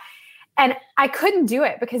have that. And I couldn't do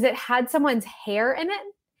it because it had someone's hair in it.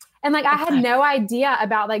 And like, I had no idea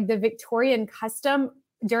about like the Victorian custom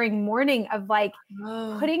during mourning of like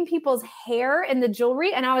putting people's hair in the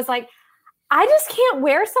jewelry. And I was like, I just can't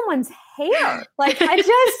wear someone's hair. Like I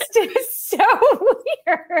just, it's so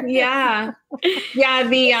weird. Yeah. Yeah.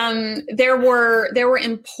 There were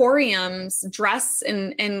emporiums, dress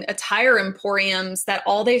and attire emporiums that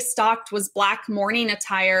all they stocked was Black mourning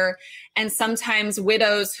attire. And sometimes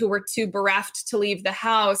widows who were too bereft to leave the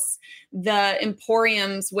house, the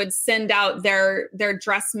emporiums would send out their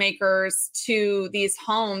dressmakers to these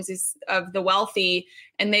homes of the wealthy,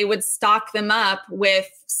 and they would stock them up with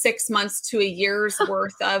 6 months to a year's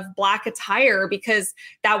worth of Black attire, because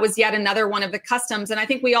that was yet another one of the customs. And I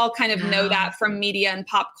think we all kind of know that from media and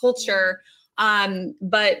pop culture.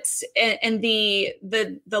 But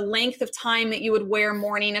the length of time that you would wear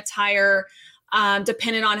mourning attire,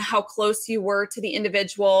 depending on how close you were to the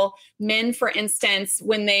individual. Men, for instance,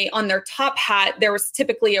 when on their top hat, there was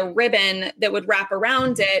typically a ribbon that would wrap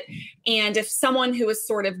around it. And if someone who was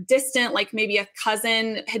sort of distant, like maybe a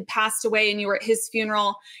cousin had passed away and you were at his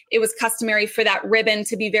funeral, it was customary for that ribbon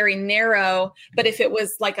to be very narrow. But if it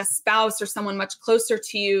was like a spouse or someone much closer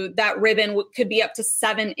to you, that ribbon could be up to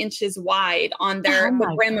 7 inches wide on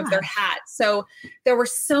the rim of their hat. So there were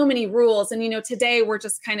so many rules. And, today we're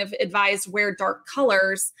just kind of advised wear dark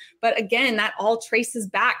colors. But again, that all traces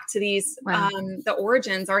back to these, the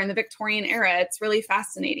origins are in the Victorian era. It's really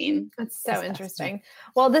fascinating. That's so interesting.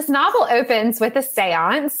 Well, this novel opens with a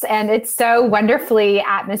seance, and it's so wonderfully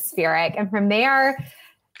atmospheric. And from there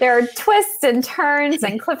are twists and turns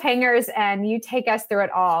and cliffhangers, and you take us through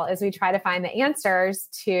it all as we try to find the answers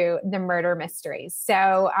to the murder mysteries.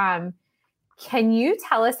 So can you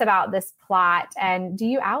tell us about this plot, and do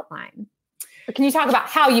you outline? Or can you talk about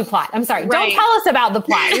how you plot? I'm sorry. Right. Don't tell us about the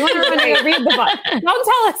plot. You want everyone to read the book. Don't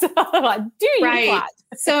tell us about the plot. Do you plot?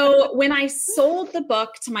 So when I sold the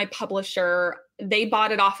book to my publisher, they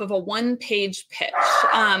bought it off of a 1-page pitch.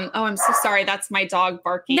 I'm so sorry. That's my dog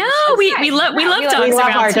barking. No, we love dogs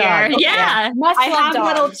around here. Okay. Yeah. I have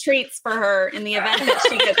little treats for her in the event that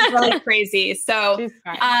she gets really crazy. So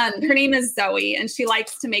her name is Zoe, and she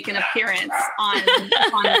likes to make an appearance on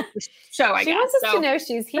the show, I guess. She wants us to know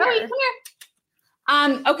she's here. Zoe, come here.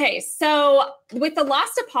 Okay, so with The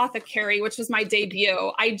Lost Apothecary, which was my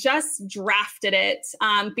debut, I just drafted it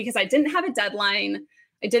because I didn't have a deadline.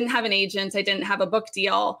 I didn't have an agent. I didn't have a book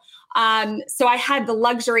deal. So I had the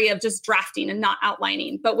luxury of just drafting and not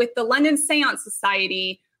outlining. But with the London Seance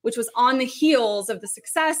Society, which was on the heels of the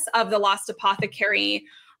success of The Lost Apothecary,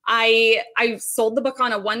 I sold the book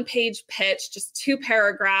on a 1-page pitch, just 2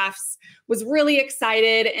 paragraphs, was really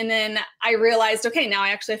excited. And then I realized, okay, now I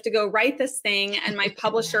actually have to go write this thing. And my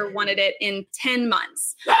publisher wanted it in 10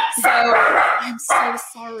 months. So I'm so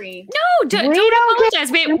sorry. No, don't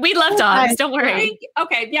apologize. We love dogs. Don't worry.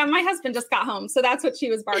 Okay. Yeah. My husband just got home. So that's what she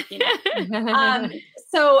was barking at.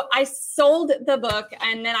 So I sold the book,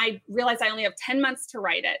 and then I realized I only have 10 months to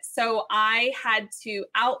write it. So I had to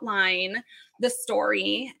outline the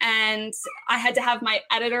story, and I had to have my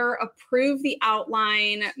editor approve the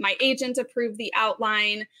outline, my agent approve the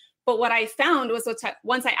outline. But what I found was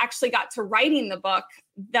once I actually got to writing the book,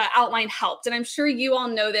 the outline helped. And I'm sure you all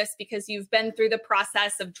know this because you've been through the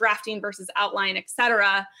process of drafting versus outline, et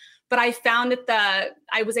cetera. But I found that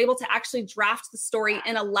I was able to actually draft the story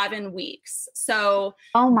in 11 weeks. So,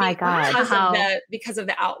 oh my God, because of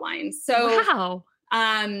the outline. So,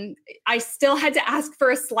 I still had to ask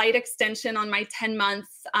for a slight extension on my 10-month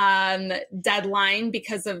deadline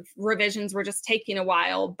because of revisions were just taking a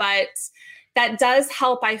while. But that does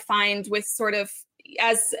help, I find, with sort of,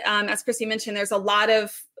 as Chrissy mentioned, there's a lot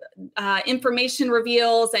of information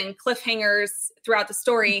reveals and cliffhangers throughout the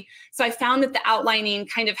story. So I found that the outlining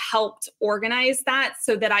kind of helped organize that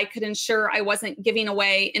so that I could ensure I wasn't giving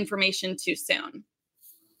away information too soon.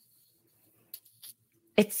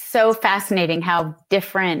 It's so fascinating how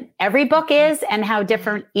different every book is and how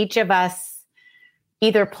different each of us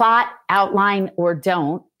either plot, outline, or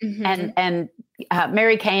don't. Mm-hmm. And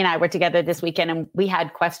Mary Kay and I were together this weekend, and we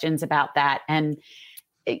had questions about that. And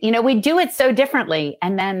we do it so differently,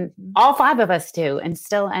 and then all 5 of us do, and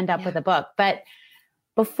still end up with a book. But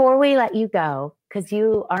before we let you go, because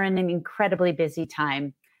you are in an incredibly busy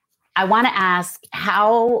time, I want to ask,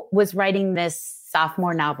 how was writing this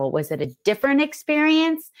sophomore novel? Was it a different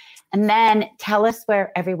experience? And then tell us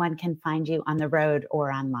where everyone can find you on the road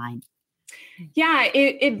or online. Yeah,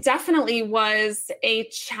 it definitely was a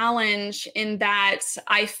challenge in that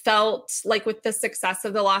I felt like with the success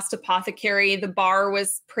of The Lost Apothecary, the bar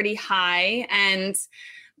was pretty high. And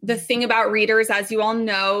the thing about readers, as you all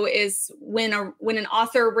know, is when an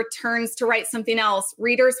author returns to write something else,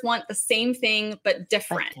 readers want the same thing, but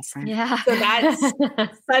different. Yeah. So that's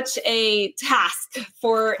such a task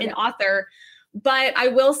for an author. But I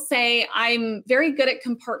will say I'm very good at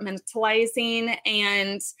compartmentalizing,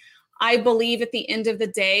 and I believe at the end of the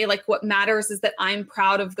day, like what matters is that I'm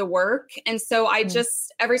proud of the work. And so I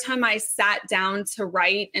just, every time I sat down to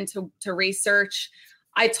write and to research,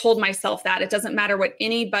 I told myself that it doesn't matter what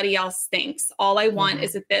anybody else thinks. All I want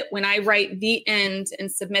is that when I write the end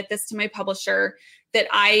and submit this to my publisher, that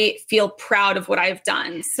I feel proud of what I've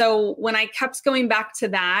done. So when I kept going back to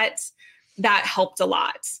that helped a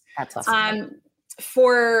lot. That's awesome.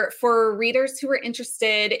 For readers who are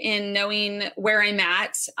interested in knowing where I'm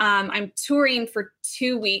at, I'm touring for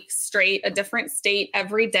 2 weeks straight, a different state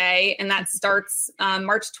every day. And that starts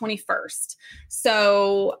March 21st.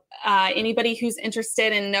 So anybody who's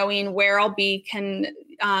interested in knowing where I'll be can,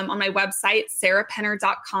 on my website,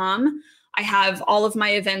 sarahpenner.com. I have all of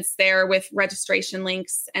my events there with registration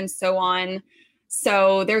links and so on.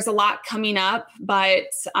 So there's a lot coming up, but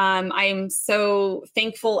I'm so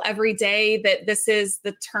thankful every day that this is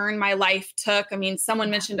the turn my life took. I mean, someone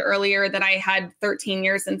mentioned earlier that I had 13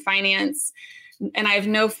 years in finance and I have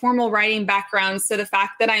no formal writing background. So the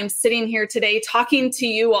fact that I'm sitting here today talking to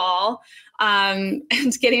you all and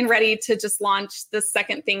getting ready to just launch the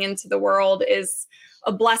second thing into the world is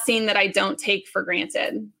a blessing that I don't take for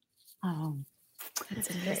granted. Oh, that's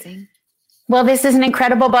amazing. Well, this is an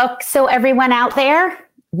incredible book. So everyone out there,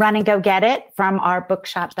 run and go get it from our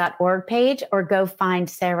bookshop.org page or go find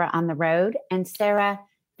Sarah on the road. And Sarah,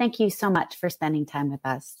 thank you so much for spending time with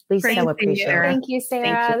us. We so appreciate it. Thank you,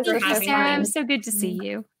 Sarah. Thank you for having Sarah. So good to see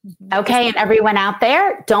you. Okay. And everyone out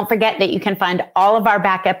there, don't forget that you can find all of our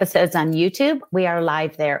back episodes on YouTube. We are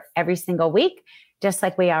live there every single week, just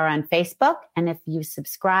like we are on Facebook. And if you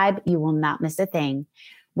subscribe, you will not miss a thing.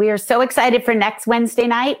 We are so excited for next Wednesday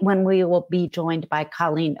night when we will be joined by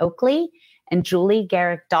Colleen Oakley and Julie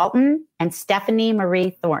Garrick Dalton and Stephanie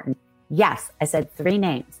Marie Thornton. Yes, I said 3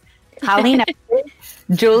 names. Colleen Oakley,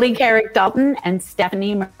 Julie Garrick Dalton, and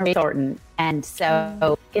Stephanie Marie Thornton. And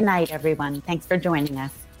so good night, everyone. Thanks for joining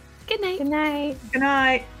us. Good night. Good night. Good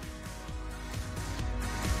night.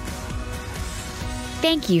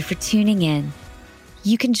 Thank you for tuning in.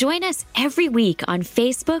 You can join us every week on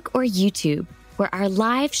Facebook or YouTube, where our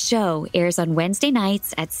live show airs on Wednesday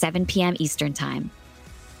nights at 7 p.m. Eastern Time.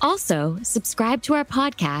 Also, subscribe to our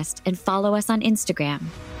podcast and follow us on Instagram.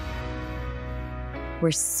 We're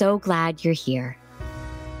so glad you're here.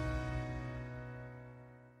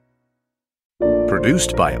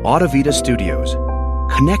 Produced by Audavita Studios.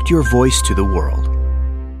 Connect your voice to the world.